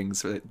tax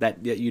savings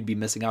that you'd be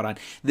missing out on.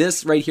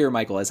 This right here,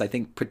 Michael, is I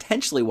think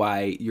potentially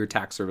why your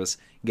tax service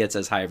gets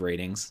as high of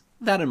ratings.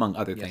 That among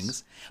other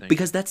things,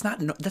 because that's not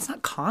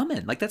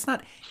common. Like that's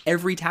not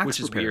every tax preparer. Which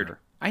is weird.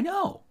 I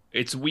know.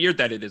 It's weird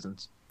that it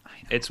isn't.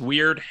 It's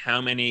weird how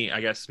many,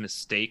 I guess,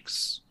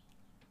 mistakes.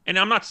 And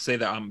I'm not to say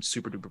that I'm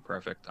super duper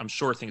perfect. I'm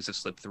sure things have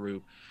slipped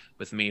through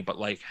with me, but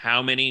like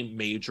how many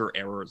major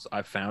errors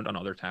I've found on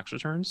other tax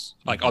returns,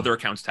 like other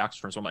accounts tax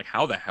returns. I'm like,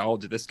 how the hell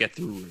did this get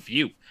through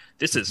review?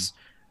 This is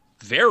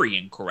very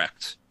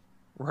incorrect,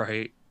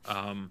 right?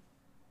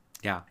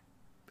 Yeah.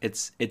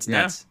 It's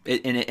nuts.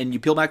 And you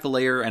peel back the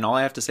layer, and all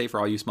I have to say for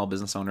all you small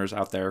business owners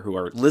out there who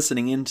are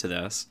listening into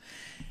this,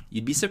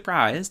 you'd be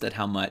surprised at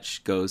how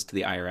much goes to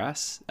the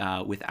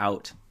IRS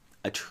without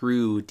a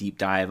true deep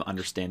dive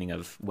understanding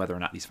of whether or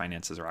not these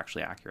finances are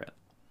actually accurate.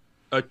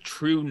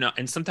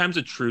 And sometimes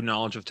a true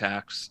knowledge of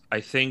tax. I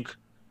think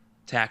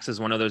tax is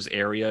one of those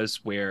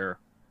areas where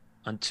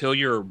until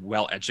you're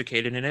well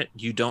educated in it,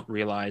 you don't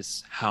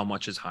realize how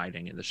much is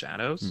hiding in the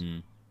shadows.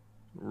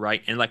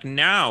 Right. And like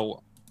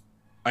now,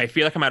 I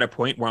feel like I'm at a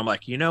point where I'm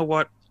like, you know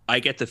what? I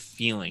get the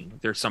feeling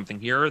there's something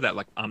here that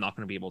like I'm not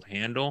going to be able to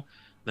handle.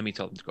 Let me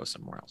tell them to go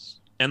somewhere else.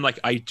 And like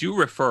I do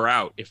refer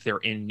out if they're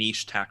in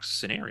niche tax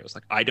scenarios.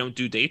 Like I don't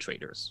do day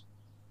traders.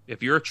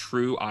 If you're a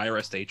true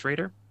IRS day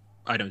trader,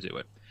 I don't do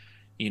it.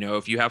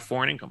 If you have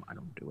foreign income, I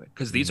don't do it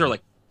because these are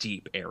like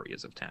deep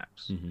areas of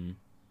tax.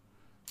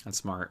 That's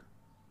smart.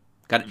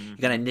 You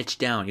got to niche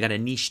down. You got to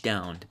niche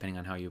down depending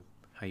on how you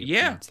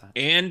pronounce that.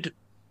 And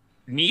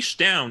niche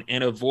down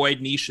and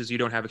avoid niches you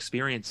don't have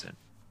experience in,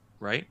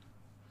 right?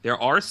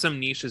 There are some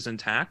niches in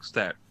tax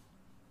that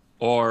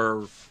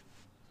are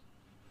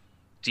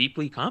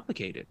deeply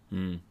complicated,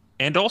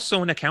 and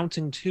also in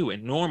accounting too,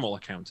 in normal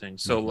accounting.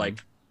 So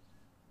like,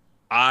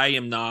 I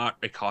am not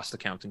a cost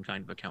accounting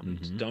kind of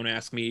accountant. Don't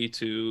ask me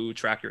to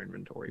track your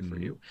inventory for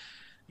you.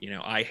 You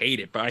know, I hate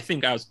it, but I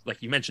think I was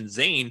like, you mentioned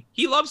Zane,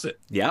 he loves it.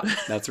 Yeah,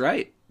 that's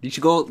right. You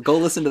should go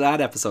listen to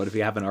that episode if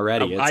you haven't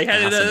already. It's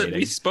fascinating.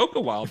 We spoke a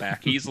while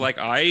back. He's like,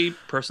 I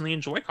personally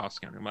enjoy cost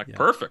accounting. I'm like,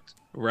 perfect,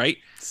 right?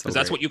 Because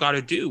that's what you got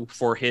to do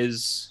for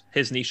his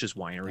niche's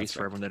wineries. That's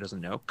for everyone that doesn't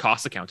know,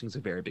 cost accounting is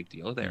a very big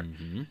deal there,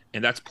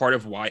 and that's part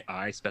of why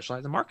I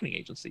specialize in marketing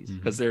agencies,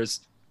 because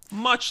there's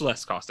much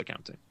less cost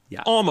accounting.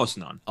 Yeah, almost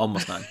none.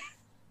 Almost none.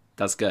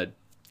 That's good.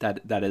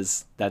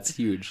 That's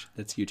huge.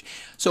 That's huge.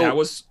 So that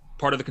was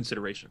part of the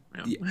consideration.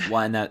 Yeah.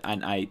 Well, and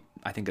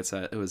I think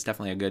it was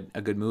definitely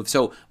a good move.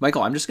 So,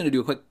 Michael, I'm just going to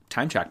do a quick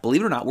time check.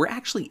 Believe it or not, we're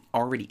actually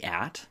already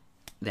at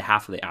the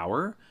half of the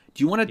hour.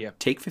 Do you want to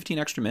take 15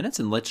 extra minutes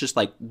and let's just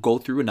like go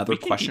through another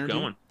question? Keep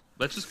going.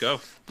 Let's just go.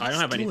 I don't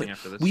have anything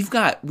after this.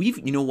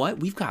 You know what?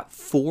 We've got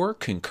 4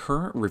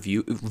 concurrent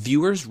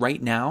viewers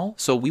right now.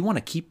 So we want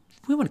to keep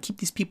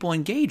these people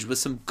engaged with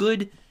some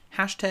good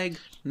hashtag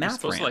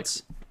math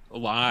rants.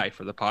 Live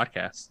for the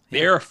podcast.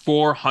 There are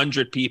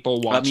 400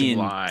 people watching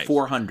live.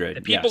 400.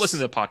 The people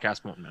listening to the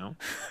podcast won't know.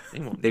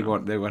 They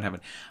won't have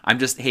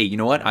it. Hey, you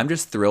know what? I'm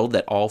just thrilled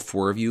that all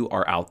 4 of you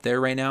are out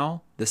there right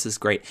now. This is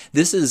great.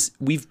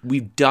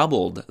 We've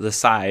doubled the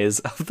size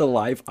of the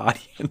live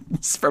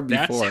audience from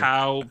before. That's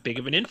how big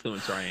of an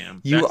influencer I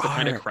am. That's the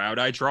kind of crowd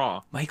I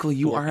draw. Michael,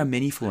 you are a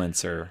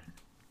mini-fluencer.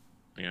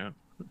 Yeah.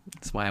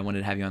 That's why I wanted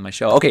to have you on my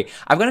show. Okay,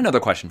 I've got another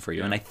question for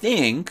you, and I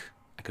think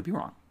I could be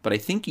wrong, but I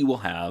think you will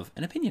have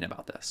an opinion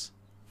about this.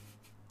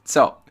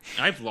 So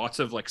I have lots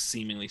of like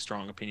seemingly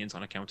strong opinions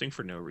on accounting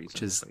for no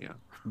reason.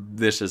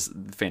 This is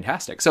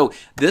fantastic. So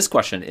this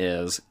question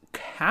is: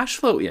 cash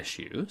flow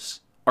issues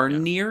are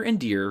near and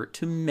dear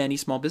to many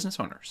small business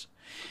owners.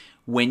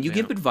 When you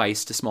give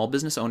advice to small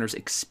business owners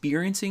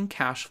experiencing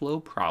cash flow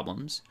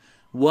problems,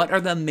 what are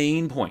the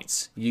main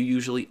points you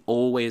usually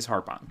always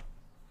harp on?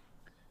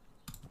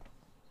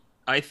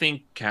 I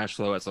think cash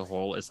flow as a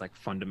whole is like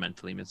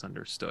fundamentally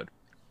misunderstood,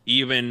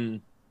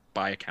 even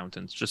by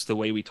accountants, just the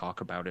way we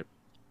talk about it.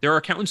 There are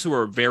accountants who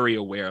are very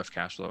aware of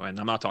cash flow, and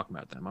I'm not talking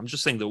about them. I'm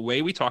just saying the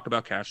way we talk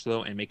about cash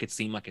flow and make it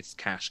seem like it's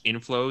cash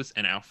inflows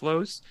and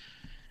outflows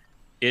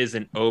is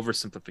an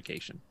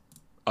oversimplification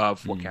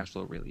of what cash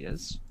flow really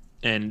is.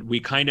 And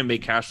we kind of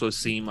make cash flow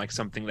seem like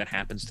something that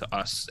happens to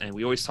us. And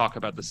we always talk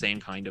about the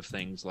same kind of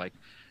things like,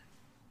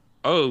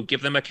 oh,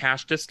 give them a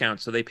cash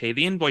discount so they pay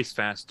the invoice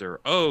faster.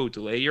 Oh,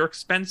 delay your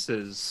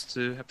expenses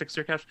to fix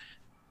your cash.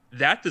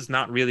 That does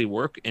not really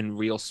work in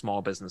real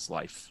small business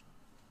life.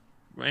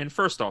 And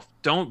first off,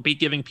 don't be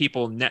giving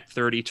people net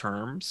 30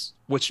 terms,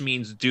 which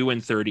means due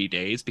in 30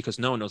 days, because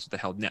no one knows what the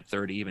hell net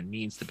 30 even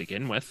means to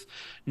begin with.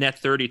 Net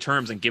 30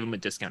 terms and give them a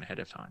discount ahead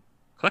of time.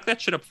 Collect that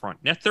shit up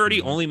front. Net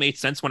 30 only made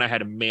sense when I had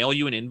to mail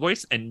you an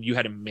invoice and you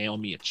had to mail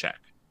me a check,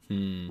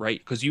 right?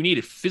 Because you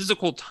needed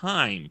physical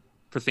time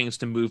for things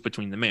to move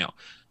between the mail.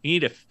 You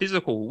need a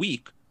physical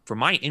week for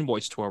my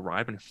invoice to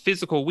arrive and a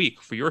physical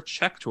week for your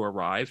check to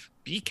arrive,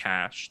 be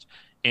cashed,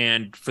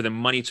 and for the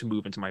money to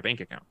move into my bank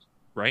account,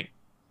 right?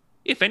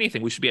 If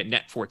anything, we should be at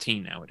net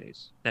 14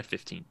 nowadays, net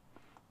 15,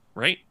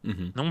 right?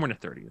 No more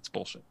net 30. It's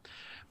bullshit.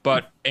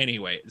 But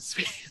anyway,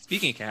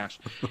 speaking of cash,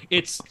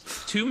 it's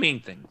 2 main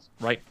things,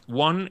 right?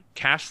 One,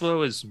 cash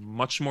flow is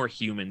much more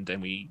human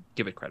than we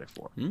give it credit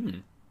for,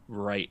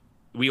 right?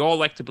 We all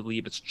like to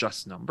believe it's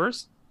just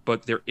numbers,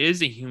 but there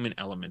is a human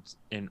element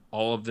in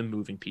all of the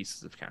moving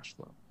pieces of cash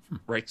flow,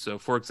 right? So,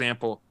 for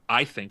example,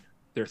 I think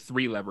there are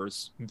 3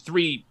 levers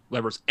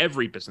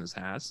every business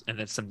has, and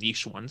then some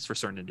niche ones for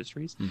certain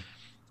industries,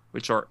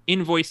 which are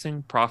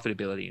invoicing,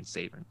 profitability, and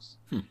savings.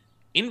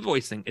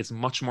 Invoicing is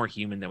much more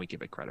human than we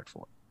give it credit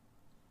for,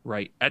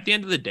 right? At the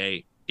end of the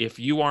day, if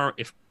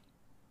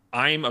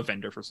I'm a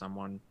vendor for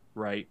someone,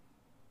 right,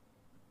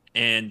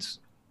 and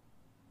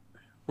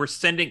we're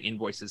sending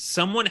invoices,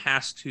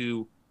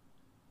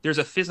 there's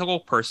a physical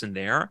person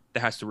there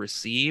that has to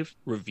receive,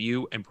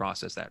 review, and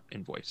process that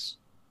invoice,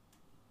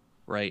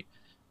 right?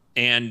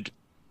 And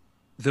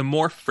the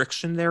more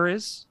friction there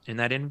is in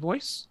that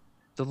invoice,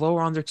 the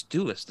lower on their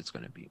to-do list it's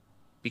going to be,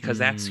 because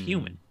that's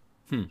human,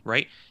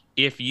 right?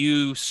 If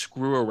you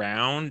screw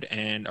around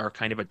and are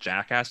kind of a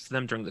jackass to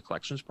them during the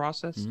collections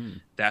process,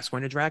 that's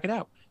going to drag it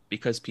out,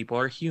 because people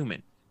are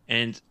human.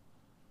 And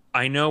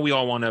I know we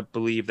all want to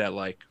believe that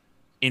like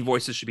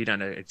invoices should be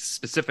done a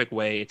specific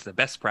way. It's the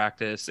best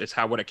practice. It's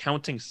what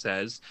accounting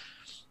says.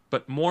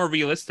 But more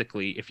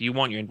realistically, if you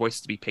want your invoices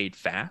to be paid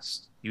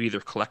fast, you either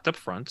collect up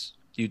front,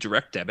 you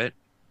direct debit,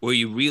 or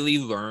you really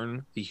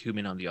learn the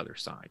human on the other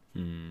side.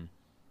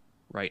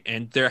 Right.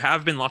 And there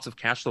have been lots of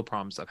cash flow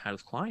problems I've had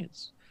with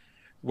clients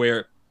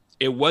where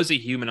it was a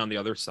human on the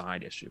other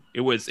side issue.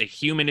 It was a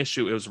human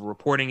issue. It was a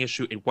reporting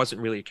issue. It wasn't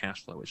really a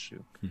cash flow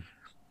issue.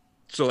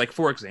 So like,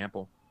 for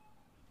example,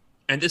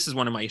 and this is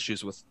one of my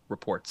issues with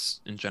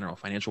reports in general,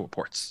 financial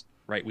reports,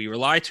 right? We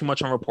rely too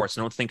much on reports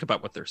and don't think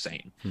about what they're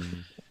saying.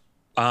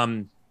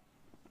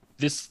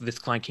 This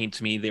client came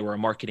to me. They were a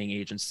marketing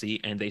agency,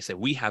 and they said,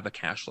 we have a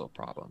cash flow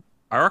problem.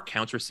 Our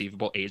accounts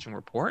receivable aging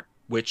report,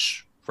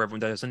 which for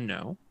everyone that doesn't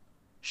know,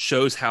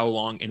 shows how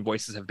long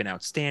invoices have been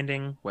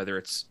outstanding, whether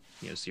it's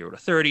 0 to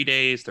 30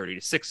 days, 30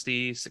 to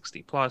 60,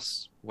 60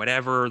 plus,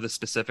 whatever the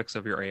specifics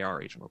of your AR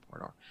aging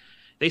report are.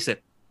 They said,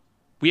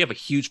 we have a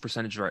huge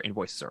percentage of our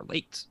invoices are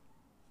late.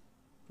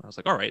 I was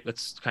like, all right,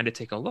 let's kind of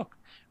take a look.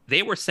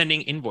 They were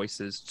sending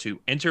invoices to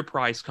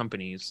enterprise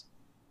companies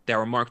that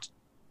were marked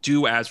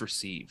due as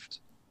received.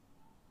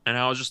 And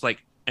I was just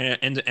like,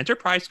 and the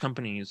enterprise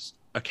companies'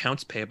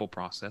 accounts payable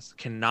process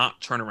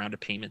cannot turn around a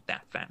payment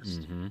that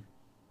fast.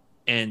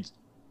 And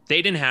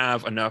they didn't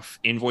have enough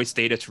invoice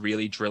data to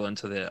really drill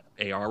into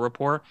the AR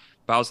report.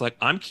 But I was like,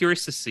 I'm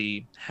curious to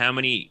see how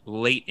many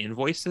late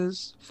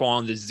invoices fall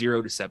in the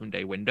 0 to 7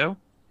 day window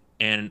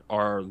and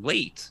are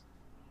late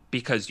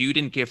because you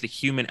didn't give the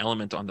human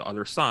element on the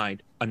other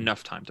side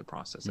enough time to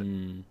process it.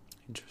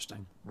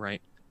 Interesting.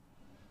 Right.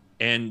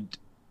 And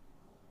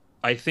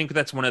I think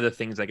that's one of the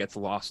things that gets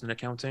lost in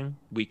accounting.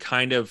 We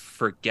kind of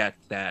forget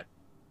that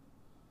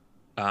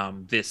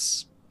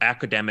this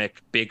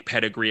academic, big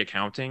pedigree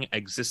accounting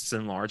exists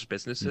in large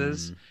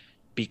businesses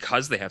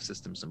because they have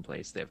systems in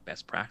place. They have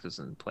best practices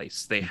in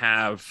place. They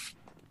have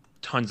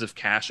tons of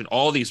cash and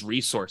all these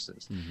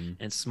resources.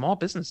 And small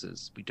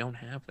businesses, we don't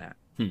have that.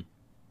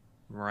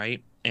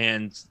 Right?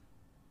 And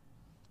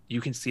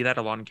you can see that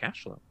a lot in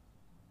cash flow.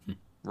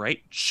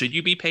 Right? Should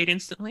you be paid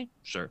instantly?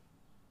 Sure.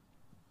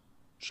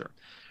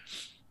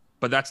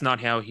 But that's not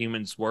how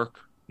humans work,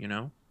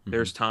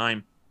 There's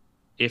time.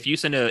 If you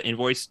send an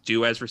invoice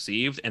due as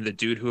received and the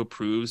dude who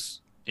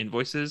approves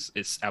invoices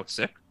is out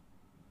sick,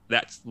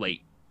 that's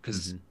late because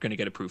it's going to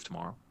get approved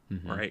tomorrow,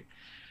 right?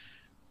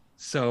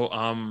 So,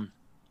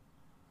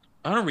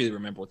 I don't really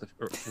remember what the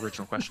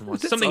original question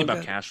was. Something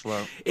about cash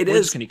flow. We're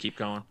just going to keep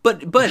going.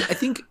 But I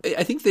think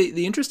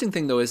the interesting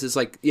thing though is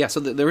like, yeah.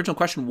 So the original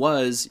question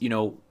was,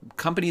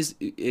 companies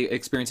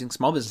experiencing,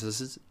 small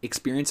businesses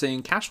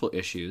experiencing cash flow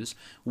issues.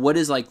 What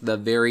is like the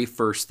very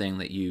first thing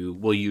that you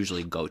will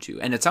usually go to?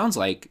 And it sounds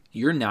like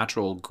your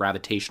natural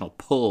gravitational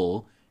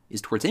pull is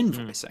towards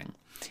invoicing,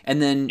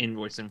 and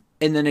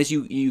then as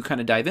you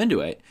kind of dive into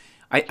it,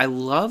 I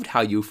loved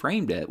how you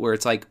framed it, where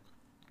it's like,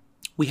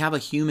 we have a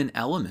human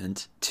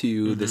element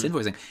to this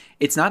invoicing.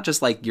 It's not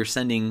just like you're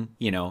sending,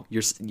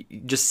 you're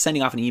just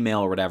sending off an email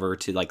or whatever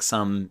to like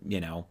some,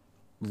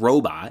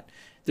 robot.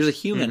 There's a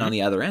human on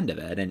the other end of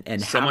it,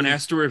 and someone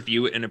has to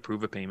review it and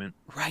approve a payment.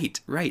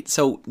 Right.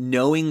 So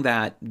knowing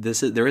that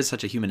there is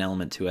such a human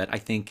element to it, I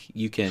think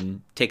you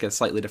can take a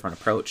slightly different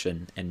approach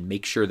and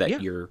make sure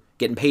that you're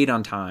getting paid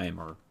on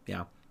time,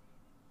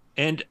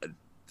 And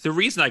the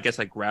reason I guess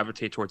I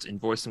gravitate towards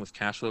invoicing with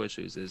cash flow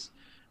issues is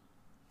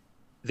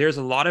there's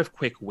a lot of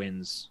quick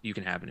wins you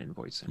can have in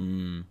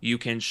invoicing. You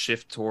can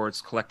shift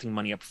towards collecting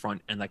money up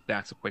front, and like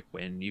that's a quick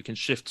win. You can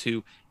shift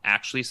to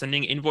actually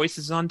sending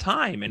invoices on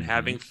time and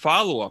having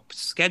follow-up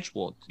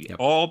scheduled.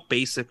 All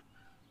basic,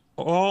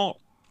 all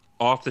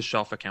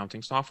off-the-shelf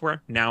accounting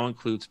software now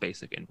includes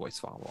basic invoice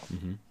follow-up.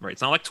 Right?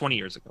 It's not like 20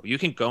 years ago. You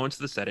can go into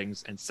the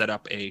settings and set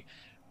up a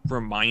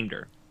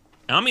reminder.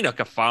 And I don't mean like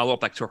a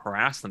follow-up like to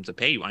harass them to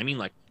pay you. I mean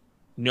like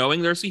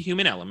knowing there's a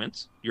human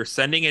element, you're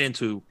sending it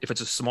into, if it's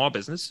a small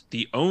business,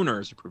 the owner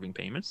is approving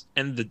payments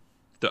and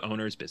the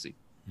owner is busy.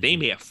 They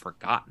may have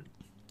forgotten.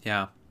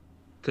 Yeah.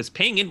 Because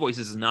paying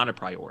invoices is not a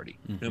priority.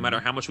 No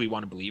matter how much we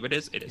want to believe it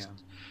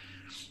isn't.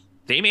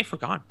 They may have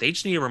forgotten. They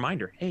just need a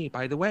reminder. Hey,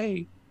 by the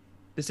way,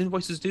 this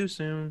invoice is due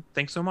soon.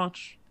 Thanks so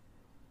much.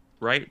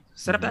 Right?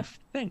 Set up that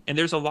thing. And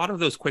there's a lot of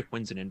those quick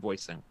wins in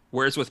invoicing.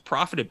 Whereas with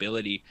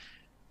profitability,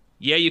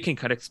 yeah, you can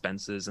cut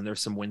expenses and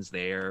there's some wins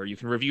there. You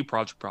can review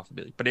project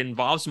profitability, but it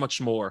involves much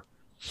more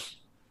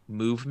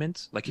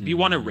movement. Like if you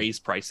want to raise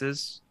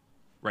prices,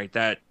 right,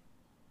 that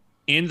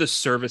in the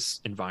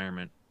service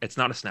environment, it's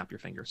not a snap your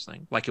fingers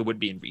thing like it would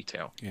be in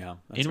retail. Yeah.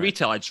 In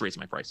retail, I just raise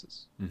my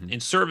prices. In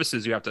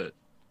services, you have to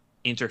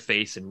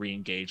interface and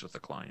re-engage with the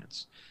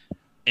clients.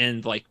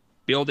 And like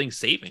building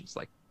savings,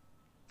 like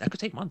that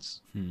could take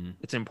months.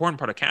 It's an important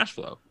part of cash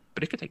flow,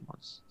 but it could take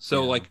months.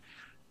 So like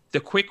the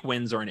quick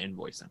wins are in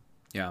invoicing.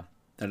 Yeah,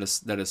 that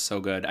is so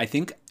good. I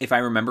think if I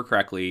remember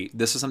correctly,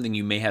 this is something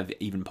you may have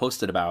even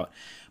posted about,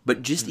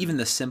 but just even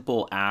the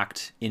simple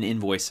act in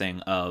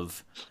invoicing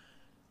of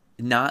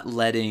not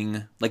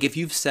letting, like if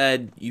you've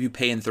said you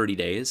pay in 30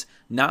 days,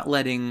 not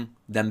letting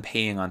them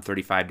paying on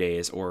 35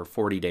 days or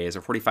 40 days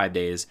or 45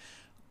 days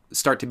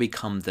start to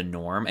become the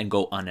norm and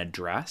go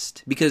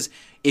unaddressed. Because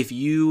if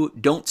you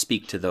don't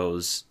speak to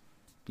those,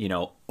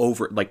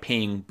 over like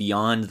paying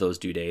beyond those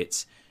due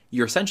dates,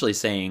 you're essentially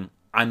saying,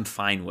 I'm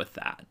fine with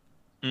that.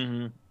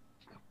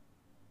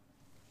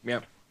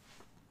 Yep.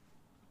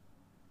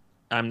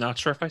 I'm not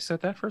sure if I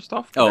said that first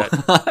off. Oh,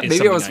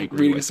 maybe I was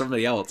reading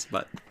somebody else,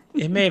 but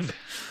it may have.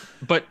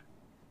 But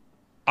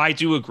I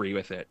do agree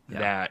with it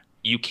that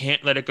you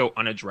can't let it go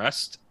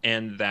unaddressed,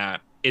 and that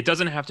it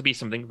doesn't have to be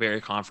something very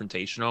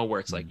confrontational where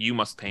it's like, you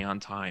must pay on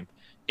time.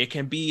 It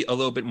can be a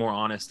little bit more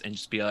honest and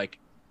just be like,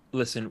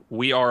 listen,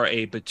 we are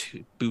a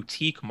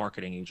boutique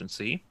marketing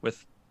agency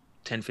with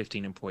 10,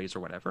 15 employees or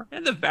whatever.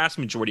 And the vast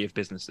majority of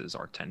businesses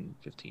are 10,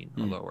 15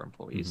 or lower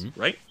employees,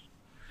 right?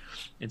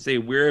 And say,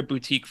 we're a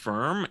boutique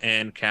firm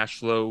and cash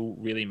flow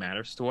really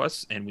matters to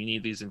us. And we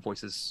need these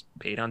invoices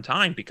paid on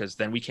time because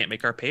then we can't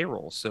make our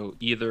payroll. So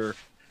either,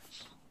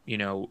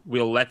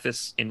 we'll let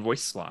this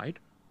invoice slide.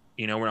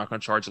 We're not going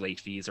to charge late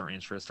fees or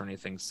interest or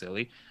anything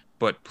silly,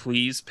 but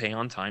please pay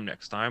on time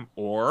next time,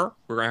 or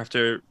we're going to have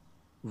to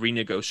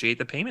renegotiate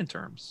the payment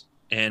terms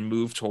and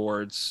move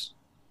towards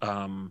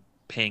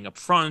paying up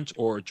front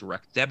or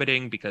direct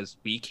debiting because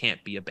we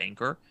can't be a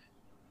banker.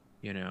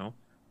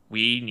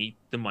 We need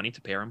the money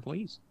to pay our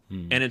employees.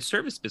 And in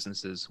service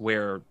businesses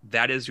where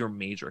that is your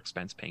major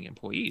expense, paying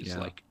employees,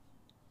 like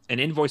an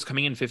invoice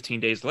coming in 15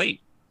 days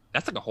late,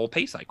 that's like a whole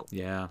pay cycle.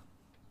 Yeah.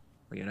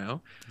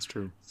 That's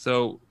true.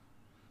 So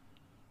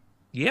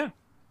yeah,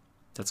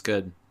 that's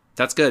good.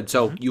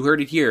 So you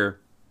heard it here.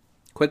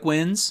 Quick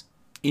wins,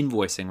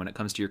 invoicing when it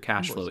comes to your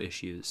cash flow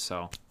issues.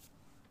 So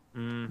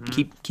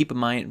keep a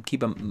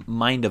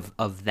mind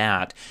of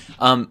that.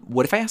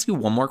 What if I ask you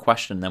one more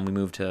question, then we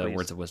move to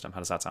words of wisdom? How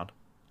does that sound?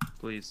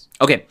 Please.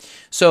 Okay.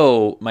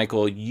 So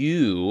Michael,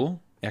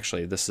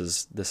 actually, this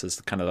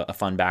is kind of a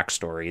fun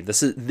backstory.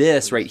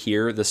 This right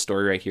here, this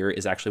story right here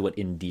is actually what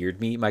endeared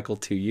me, Michael,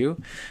 to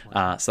you.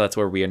 So that's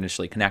where we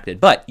initially connected.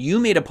 But you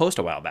made a post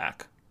a while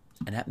back,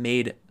 and that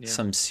made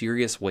some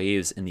serious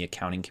waves in the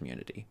accounting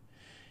community.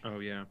 Oh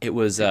yeah. It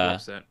was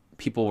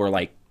people were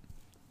like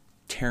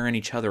tearing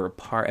each other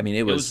apart. I mean,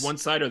 it was one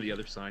side or the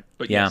other side.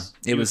 But yes,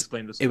 it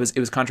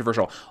was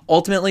controversial.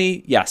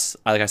 Ultimately, yes,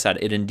 like I said,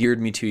 it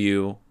endeared me to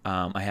you.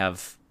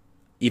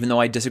 Even though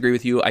I disagree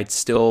with you, I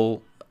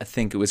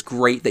think it was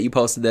great that you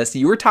posted this.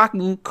 You were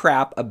talking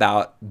crap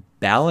about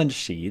balance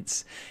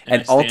sheets,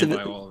 and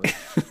ultimately,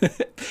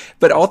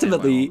 but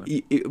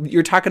ultimately,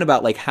 you're talking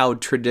about like how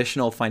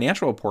traditional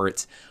financial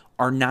reports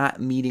are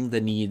not meeting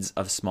the needs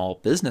of small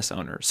business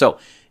owners. So,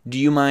 do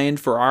you mind,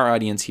 for our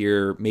audience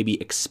here,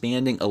 maybe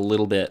expanding a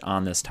little bit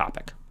on this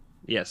topic?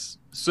 Yes.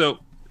 So,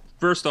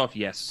 first off,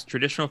 yes,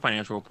 traditional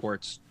financial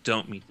reports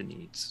don't meet the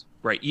needs,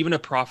 right? Even a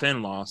profit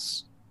and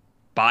loss,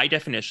 by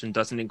definition,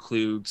 doesn't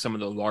include some of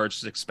the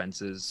largest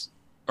expenses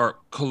or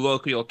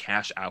colloquial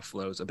cash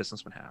outflows a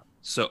business would have.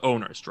 So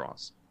owner's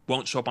draws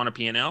won't show up on a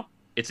P&L.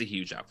 It's a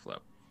huge outflow,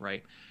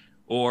 right?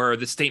 Or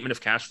the statement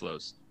of cash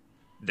flows.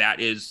 That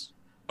is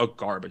a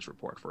garbage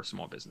report for a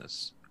small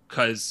business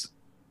because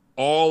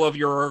all of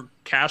your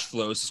cash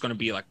flows is going to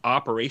be like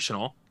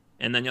operational.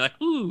 And then you're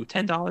like, ooh,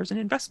 $10 in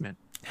investment,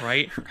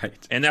 right?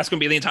 Right. And that's going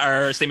to be the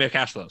entire statement of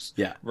cash flows.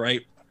 Yeah.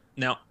 Right.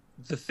 Now,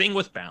 the thing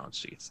with balance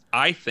sheets,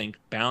 I think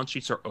balance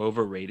sheets are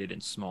overrated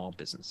in small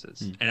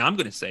businesses. And I'm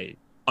going to say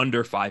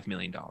under $5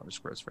 million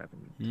gross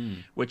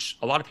revenue, which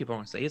a lot of people are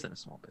going to say isn't a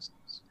small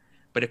business.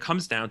 But it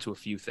comes down to a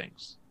few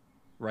things,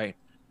 right?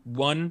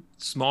 One,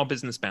 small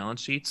business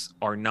balance sheets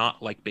are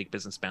not like big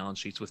business balance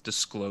sheets with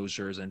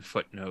disclosures and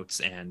footnotes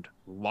and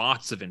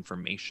lots of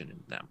information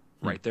in them,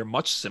 right? They're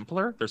much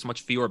simpler. There's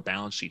much fewer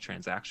balance sheet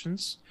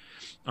transactions,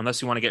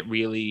 unless you want to get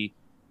really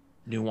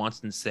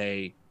nuanced and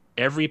say,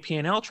 every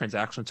P&L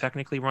transaction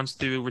technically runs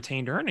through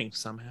retained earnings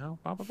somehow,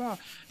 blah, blah, blah.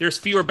 There's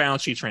fewer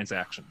balance sheet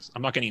transactions.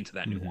 I'm not getting into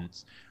that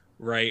nuance,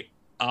 right?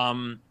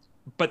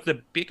 But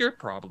the bigger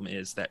problem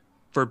is that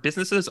for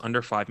businesses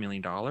under $5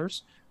 million,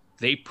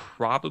 they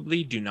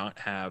probably do not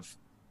have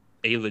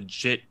a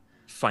legit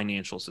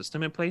financial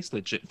system in place,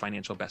 legit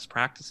financial best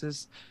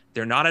practices.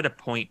 They're not at a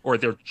point, or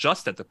they're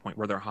just at the point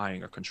where they're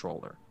hiring a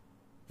controller,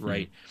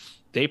 right?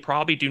 They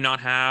probably do not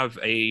have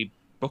a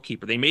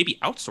bookkeeper. They may be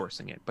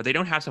outsourcing it, but they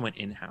don't have someone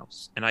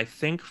in-house. And I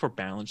think for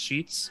balance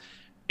sheets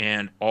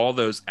and all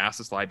those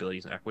assets,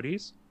 liabilities, and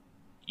equities,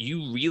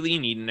 you really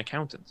need an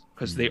accountant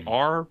because they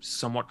are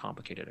somewhat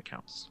complicated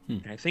accounts.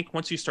 And I think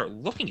once you start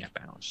looking at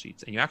balance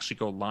sheets and you actually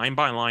go line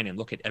by line and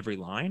look at every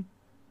line,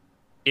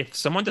 if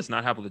someone does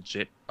not have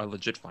a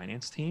legit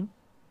finance team,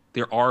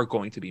 there are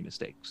going to be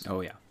mistakes.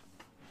 Oh yeah.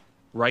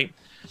 Right?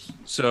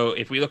 So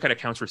if we look at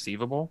accounts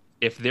receivable,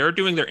 if they're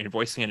doing their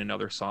invoicing in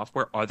another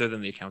software other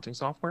than the accounting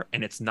software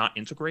and it's not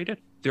integrated,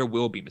 there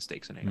will be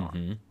mistakes in AR,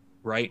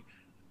 right?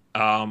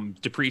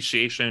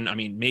 Depreciation, I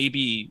mean,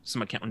 maybe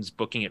some accountants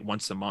booking it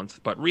once a month,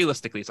 but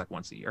realistically it's like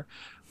once a year,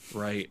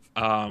 right?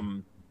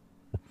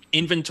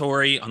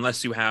 Inventory,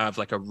 unless you have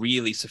like a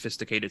really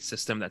sophisticated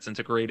system that's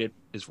integrated,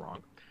 is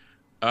wrong.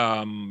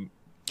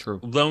 True.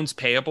 Loans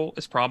payable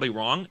is probably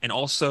wrong, and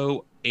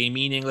also a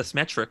meaningless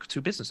metric to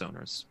business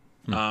owners.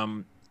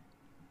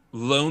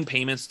 Loan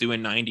payments due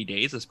in 90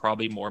 days is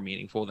probably more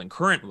meaningful than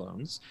current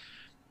loans,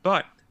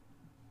 but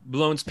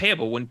loans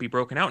payable wouldn't be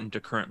broken out into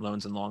current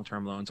loans and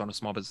long-term loans on a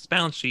small business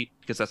balance sheet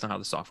because that's not how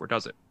the software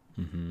does it,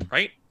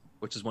 right?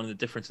 Which is one of the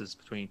differences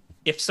between,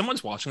 if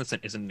someone's watching this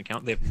and isn't an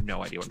accountant, they have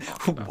no idea what I'm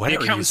talking about. What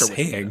are you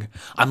saying?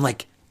 I'm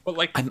like,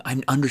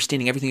 I'm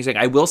understanding everything you're saying.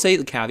 I will say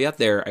the caveat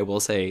there,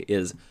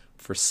 is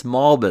For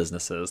small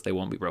businesses, they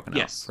won't be broken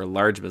Yes. out. For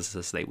large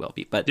businesses, they will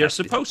be. But they're that's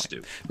beside the supposed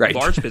point. to. Right.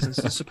 Large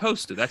businesses are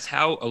supposed to. That's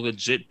how a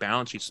legit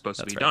balance sheet's supposed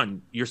to be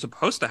done. You're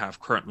supposed to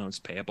have current loans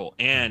payable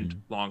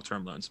and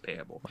long-term loans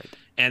payable. Right.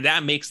 And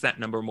that makes that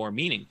number more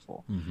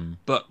meaningful.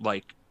 But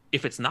like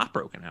if it's not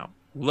broken out,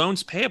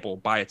 loans payable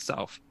by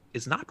itself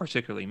is not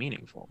particularly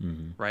meaningful,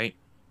 right?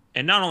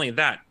 And not only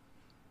that,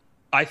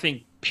 I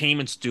think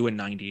payments due in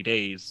 90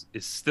 days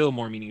is still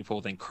more meaningful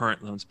than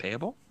current loans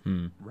payable,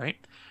 right?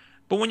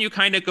 But when you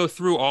kind of go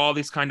through all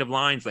these kind of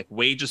lines, like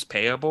wages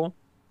payable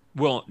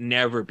will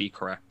never be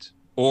correct,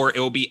 or it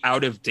will be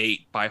out of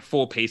date by a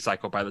full pay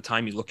cycle by the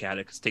time you look at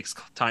it, because it takes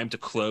time to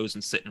close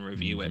and sit and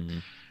review it,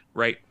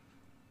 right?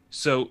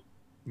 So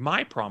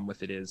my problem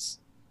with it is,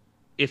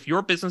 if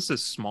your business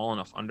is small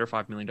enough, under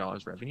 $5 million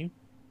revenue,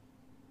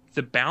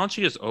 the balance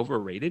sheet is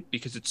overrated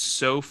because it's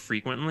so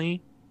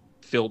frequently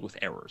filled with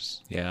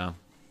errors. Yeah.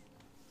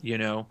 You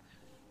know,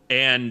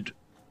 and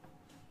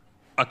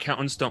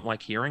accountants don't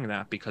like hearing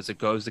that because it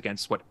goes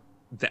against what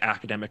the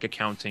academic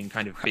accounting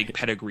kind of big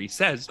pedigree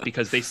says,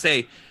 because they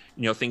say,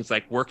 you know, things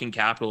like working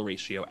capital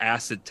ratio,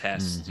 acid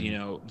test, you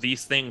know,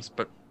 these things.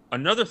 But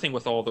another thing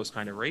with all those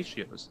kind of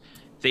ratios,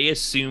 they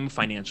assume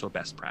financial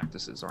best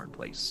practices are in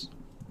place,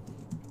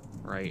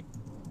 right?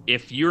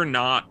 If you're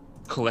not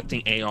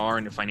collecting AR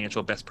in a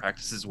financial best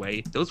practices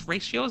way, those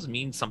ratios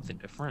mean something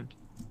different,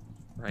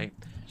 right?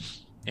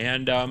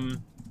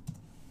 And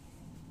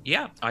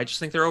yeah, I just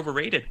think they're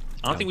overrated.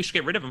 I don't think we should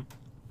get rid of them.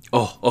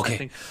 Oh,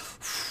 okay.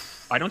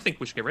 I don't think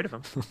we should get rid of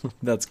them.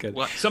 That's good.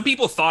 Well, some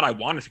people thought I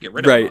wanted to get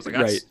rid of them. I was like,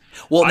 right.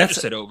 Well, I just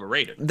said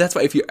overrated. That's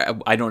why, if you,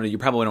 I don't know, you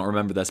probably don't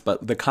remember this,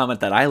 but the comment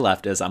that I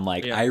left is, I'm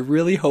like, I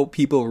really hope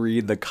people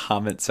read the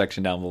comment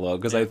section down below,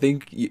 because I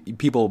think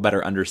people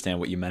better understand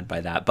what you meant by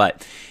that.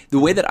 But the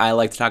way that I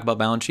like to talk about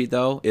balance sheet,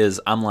 though,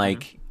 is I'm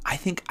like, I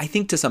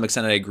think to some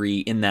extent I agree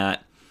in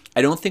that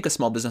I don't think a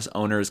small business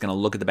owner is going to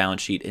look at the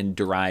balance sheet and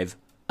derive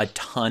a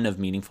ton of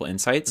meaningful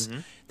insights.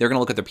 They're going to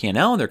look at their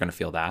P&L and they're going to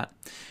feel that.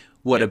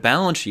 What a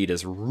balance sheet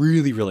is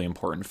really, really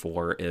important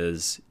for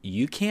is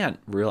I can't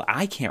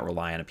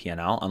rely on a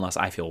P&L unless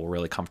I feel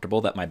really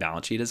comfortable that my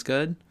balance sheet is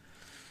good.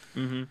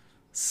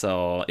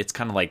 So it's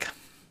kind of like,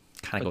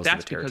 goes with the territory.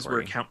 That's because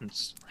we're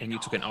accountants and you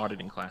took an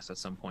auditing class at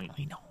some point.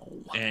 I know.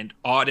 And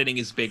auditing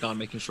is big on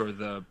making sure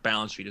the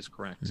balance sheet is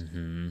correct,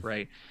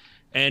 right?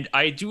 And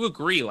I do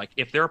agree, like,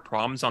 if there are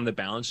problems on the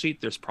balance sheet,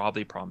 there's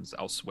probably problems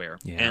elsewhere.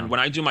 Yeah. And when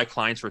I do my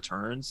clients'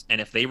 returns,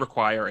 and if they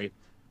require a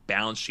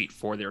balance sheet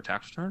for their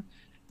tax return,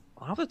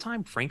 a lot of the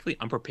time, frankly,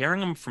 I'm preparing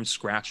them from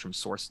scratch from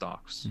source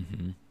docs,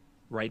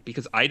 right?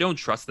 Because I don't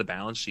trust the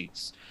balance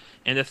sheets.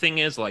 And the thing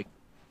is, like,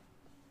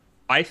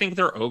 I think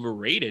they're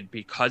overrated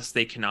because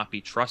they cannot be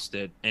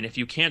trusted. And if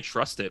you can't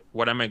trust it,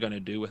 what am I going to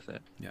do with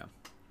it? Yeah.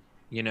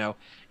 You know,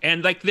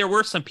 and like there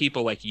were some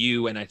people like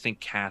you and I think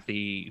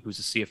Kathy, who's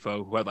a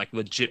CFO, who had like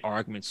legit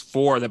arguments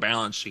for the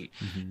balance sheet.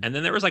 And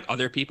then there was like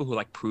other people who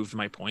like proved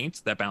my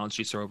points that balance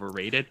sheets are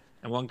overrated.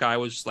 And one guy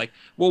was just like,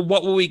 well,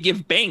 what will we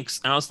give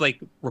banks? And I was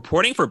like,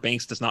 reporting for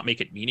banks does not make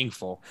it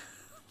meaningful,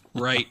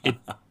 right?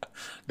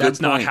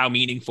 That's not how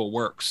meaningful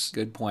works.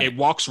 Good point. It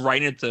walks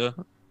right into,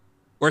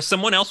 or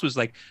someone else was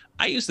like,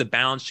 I use the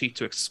balance sheet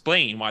to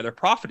explain why their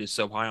profit is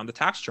so high on the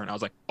tax return. I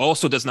was like,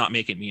 also does not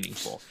make it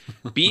meaningful.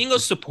 Being a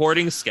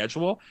supporting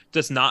schedule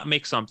does not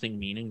make something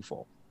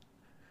meaningful.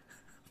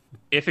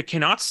 If it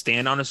cannot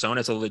stand on its own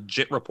as a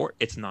legit report,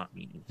 it's not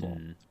meaningful,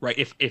 right?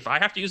 If I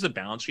have to use the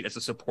balance sheet as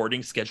a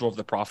supporting schedule of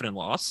the profit and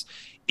loss,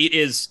 it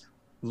is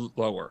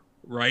lower,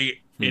 right?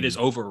 It is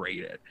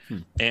overrated.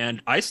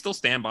 And I still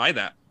stand by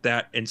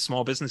that in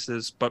small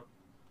businesses, but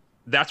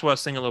that's what I was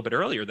saying a little bit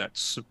earlier, that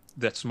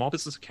small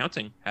business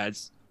accounting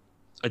has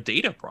a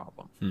data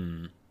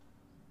problem,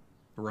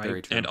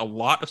 right? And a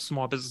lot of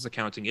small business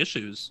accounting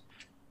issues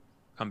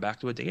come back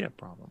to a data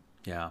problem.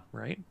 Yeah.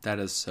 Right. That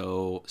is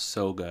so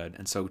good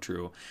and so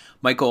true.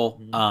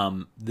 Michael,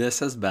 this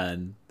has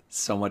been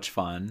so much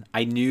fun.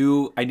 I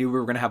knew we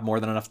were going to have more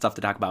than enough stuff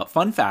to talk about.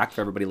 Fun fact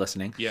for everybody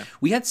listening. Yeah.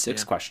 We had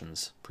 6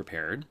 questions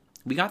prepared.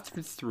 We got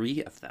through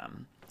 3 of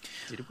them.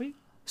 Did we?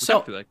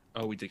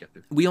 We did get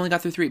through. We only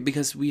got through 3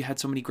 because we had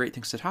so many great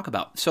things to talk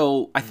about.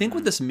 So I think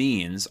what this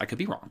means, I could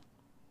be wrong,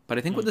 but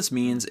I think what this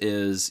means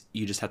is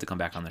you just have to come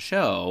back on the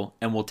show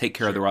and we'll take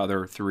care of the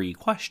other 3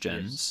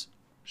 questions.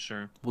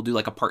 Sure. We'll do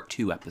like a part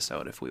 2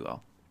 episode, if we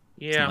will.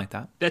 Yeah. Something like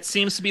that. That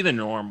seems to be the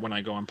norm when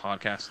I go on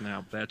podcasts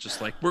now. That's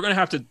just like,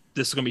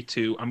 this is going to be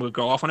 2. I'm going to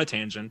go off on a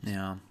tangent.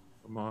 Yeah.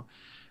 I'm going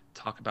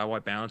to talk about why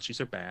balance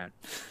sheets are bad.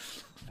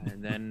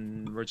 And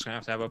then we're just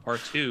going to have a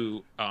part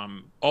 2.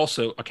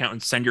 Also,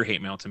 accountants, send your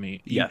hate mail to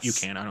me. Yes. You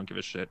can. I don't give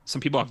a shit.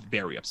 Some people are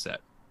very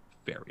upset.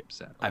 Very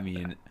upset. I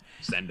mean,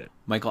 send it.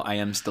 Michael, I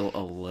am still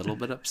a little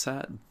bit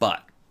upset,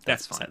 but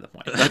that's fine. The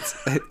point.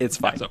 It's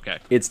fine. That's okay.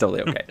 It's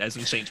totally okay. That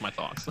doesn't change my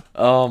thoughts.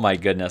 Oh my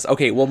goodness.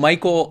 Okay, well,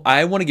 Michael,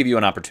 I want to give you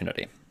an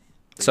opportunity.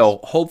 Please. So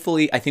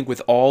hopefully, I think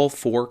with all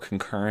 4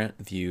 concurrent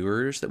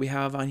viewers that we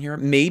have on here,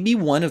 maybe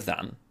one of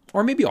them,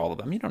 or maybe all of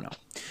them, you don't know,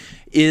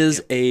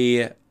 is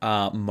a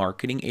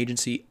marketing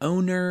agency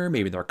owner.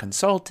 Maybe they're a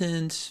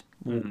consultant.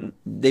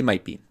 They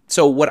might be.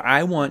 So what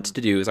I want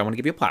to do is I want to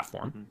give you a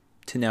platform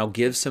to now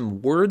give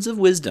some words of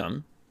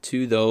wisdom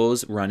to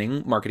those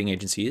running marketing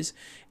agencies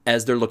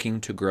as they're looking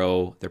to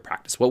grow their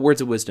practice. What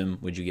words of wisdom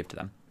would you give to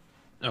them?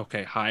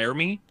 Okay, hire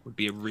me would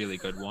be a really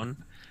good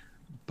one.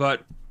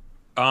 But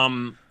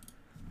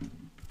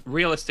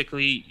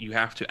realistically, you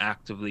have to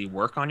actively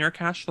work on your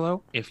cash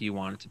flow if you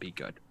want it to be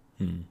good.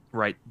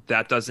 Right?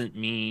 That doesn't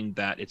mean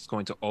that it's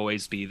going to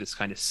always be this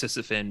kind of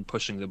Sisyphant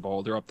pushing the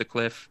boulder up the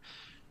cliff,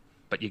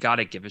 but you got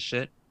to give a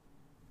shit.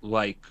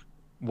 Like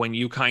when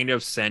you kind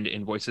of send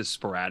invoices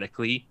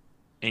sporadically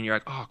and you're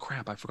like, oh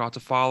crap, I forgot to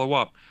follow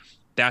up.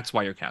 That's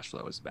why your cash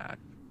flow is bad.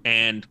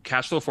 And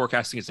cash flow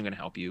forecasting isn't going to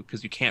help you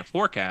because you can't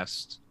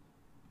forecast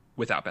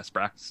without best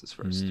practices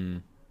first,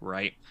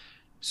 right?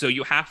 So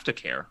you have to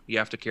care. You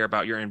have to care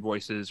about your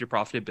invoices, your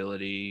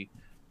profitability,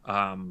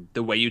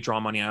 the way you draw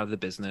money out of the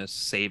business,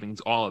 savings,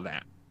 all of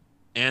that.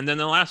 And then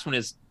the last one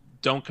is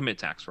don't commit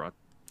tax fraud,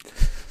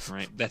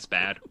 right? That's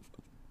bad.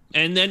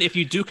 And then if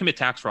you do commit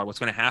tax fraud, what's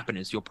going to happen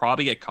is you'll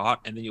probably get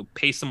caught and then you'll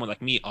pay someone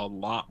like me a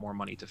lot more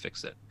money to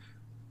fix it.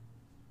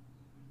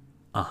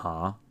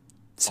 Uh-huh.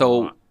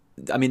 So,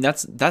 I mean,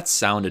 that's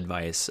sound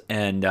advice.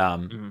 And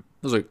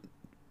those are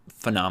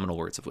phenomenal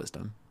words of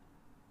wisdom.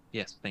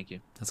 Yes, thank you.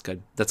 That's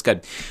good. That's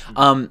good.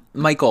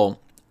 Michael,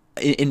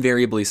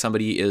 invariably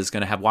somebody is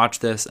going to have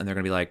watched this and they're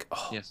going to be like,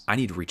 oh, yes, I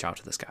need to reach out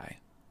to this guy.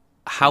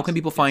 How can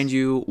people find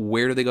you?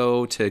 Where do they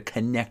go to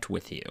connect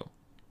with you?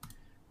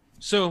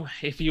 So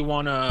if you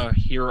want to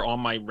hear all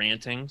my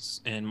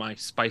rantings and my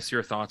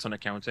spicier thoughts on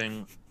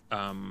accounting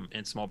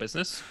and small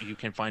business, you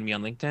can find me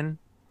on LinkedIn,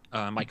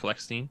 Michael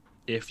Eckstein.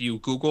 If you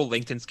Google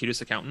LinkedIn's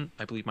cutest accountant,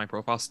 I believe my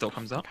profile still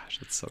comes up. Gosh,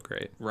 that's so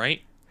great.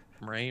 Right?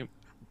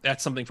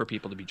 That's something for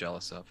people to be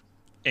jealous of.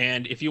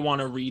 And if you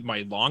want to read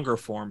my longer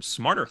form,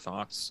 smarter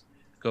thoughts,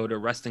 go to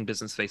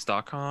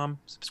restingbusinessface.com,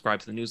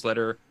 subscribe to the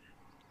newsletter.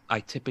 I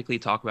typically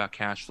talk about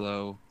cash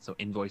flow, so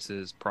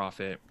invoices,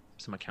 profit,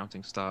 some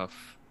accounting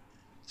stuff,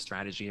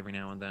 strategy every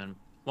now and then.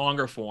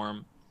 Longer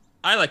form,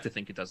 I like to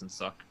think it doesn't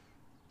suck,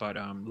 but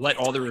let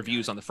all the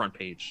reviews on the front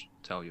page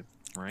tell you.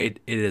 Right?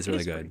 It is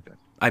really good.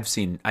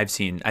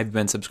 I've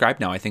been subscribed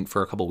now, I think,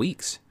 for a couple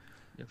weeks.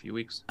 A few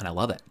weeks. And I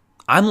love it.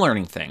 I'm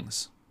learning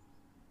things.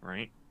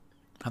 Right.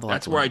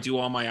 That's where I do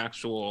all my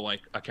actual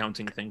like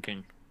accounting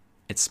thinking.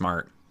 It's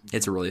smart.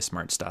 It's really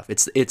smart stuff.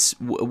 It's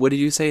what did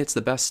you say? It's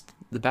the best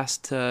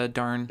best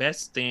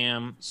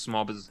damn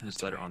small business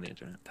newsletter on the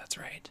internet. That's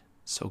right.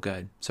 So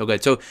good. So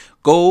good. So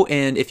go,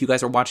 and if you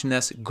guys are watching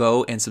this,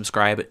 go and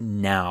subscribe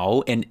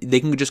now. And they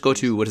can just go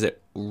to, what is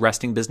it?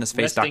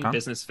 Restingbusinessface.com?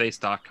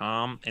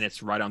 Restingbusinessface.com, and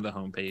it's right on the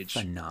homepage.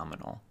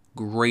 Phenomenal.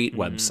 Great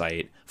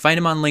website. Find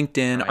them on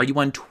LinkedIn. Right. Are you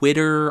on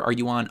Twitter? Are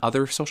you on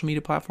other social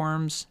media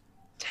platforms?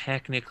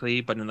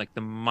 Technically, but in like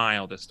the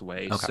mildest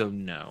way. Okay. So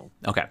no.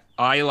 Okay.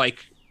 I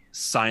like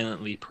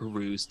silently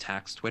peruse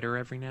tax Twitter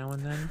every now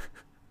and then.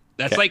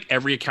 That's like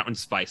every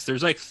accountant's vice.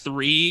 There's like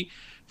 3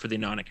 for the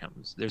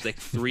non-accountants. There's like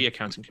 3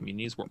 accounting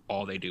communities where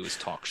all they do is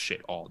talk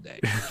shit all day.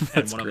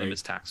 And one of them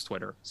is tax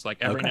Twitter. It's like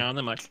every now and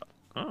then I'm like,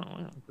 oh,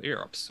 well,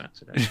 you're upset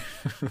today.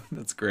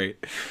 That's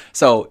great.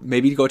 So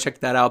maybe go check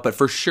that out. But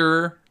for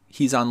sure,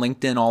 he's on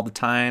LinkedIn all the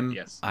time.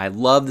 Yes. I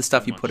love the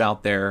stuff you put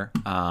out there.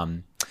 So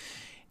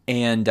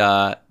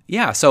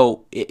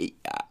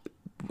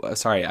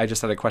sorry, I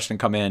just had a question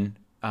come in.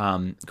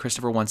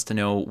 Christopher wants to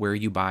know where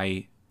you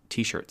buy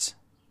t-shirts.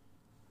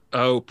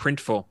 Oh,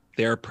 Printful.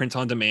 They're print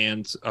on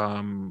demand,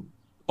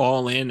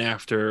 all in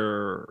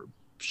after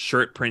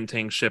shirt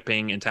printing,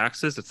 shipping, and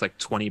taxes. It's like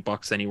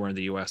 $20 anywhere in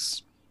the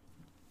US.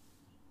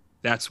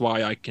 That's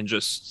why I can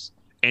just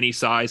any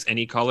size,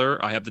 any color.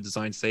 I have the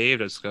design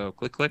saved. I just go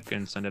click,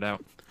 and send it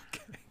out.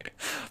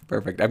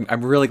 Perfect.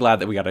 I'm really glad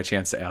that we got a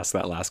chance to ask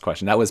that last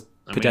question. That was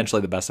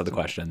potentially the best of the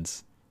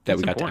questions that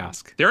we got to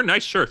ask. They're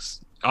nice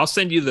shirts. I'll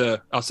send you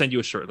a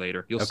shirt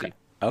later. You'll see.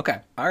 Okay.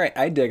 All right.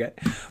 I dig it.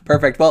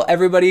 Perfect. Well,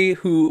 everybody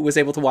who was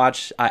able to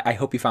watch, I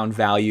hope you found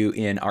value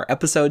in our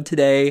episode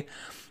today.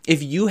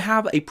 If you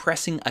have a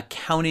pressing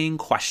accounting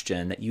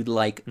question that you'd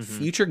like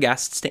future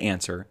guests to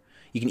answer,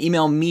 you can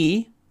email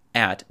me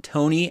at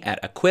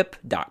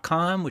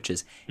tony@acquip.com, which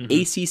is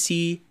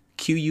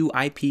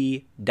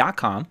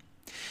ACCQUIP.com.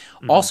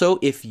 Also,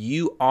 if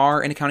you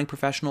are an accounting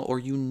professional or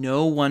you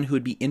know one who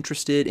would be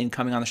interested in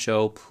coming on the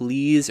show,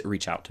 please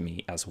reach out to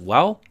me as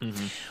well.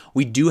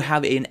 We do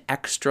have an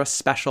extra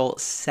special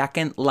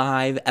second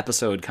live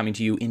episode coming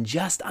to you in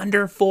just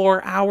under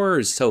 4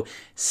 hours. So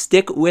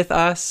stick with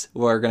us.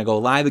 We're going to go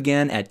live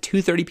again at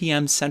 2:30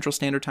 p.m. Central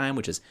Standard Time,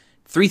 which is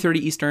 3:30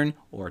 Eastern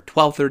or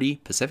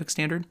 12:30 Pacific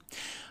Standard.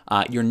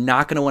 You're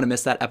not going to want to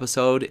miss that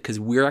episode because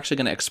we're actually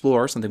going to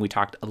explore something we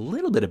talked a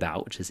little bit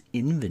about, which is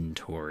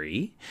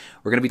inventory.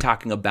 We're going to be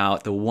talking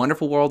about the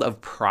wonderful world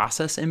of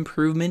process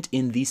improvement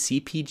in the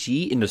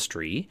CPG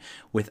industry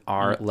with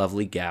our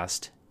lovely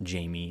guest,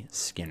 Jamie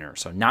Skinner.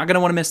 So not going to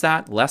want to miss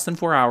that. Less than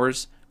 4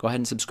 hours. Go ahead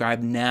and subscribe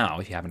now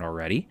if you haven't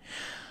already.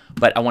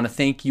 But I want to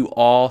thank you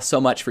all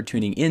so much for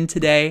tuning in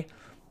today.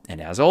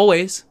 And as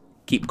always,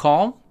 keep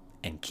calm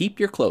and keep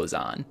your clothes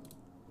on.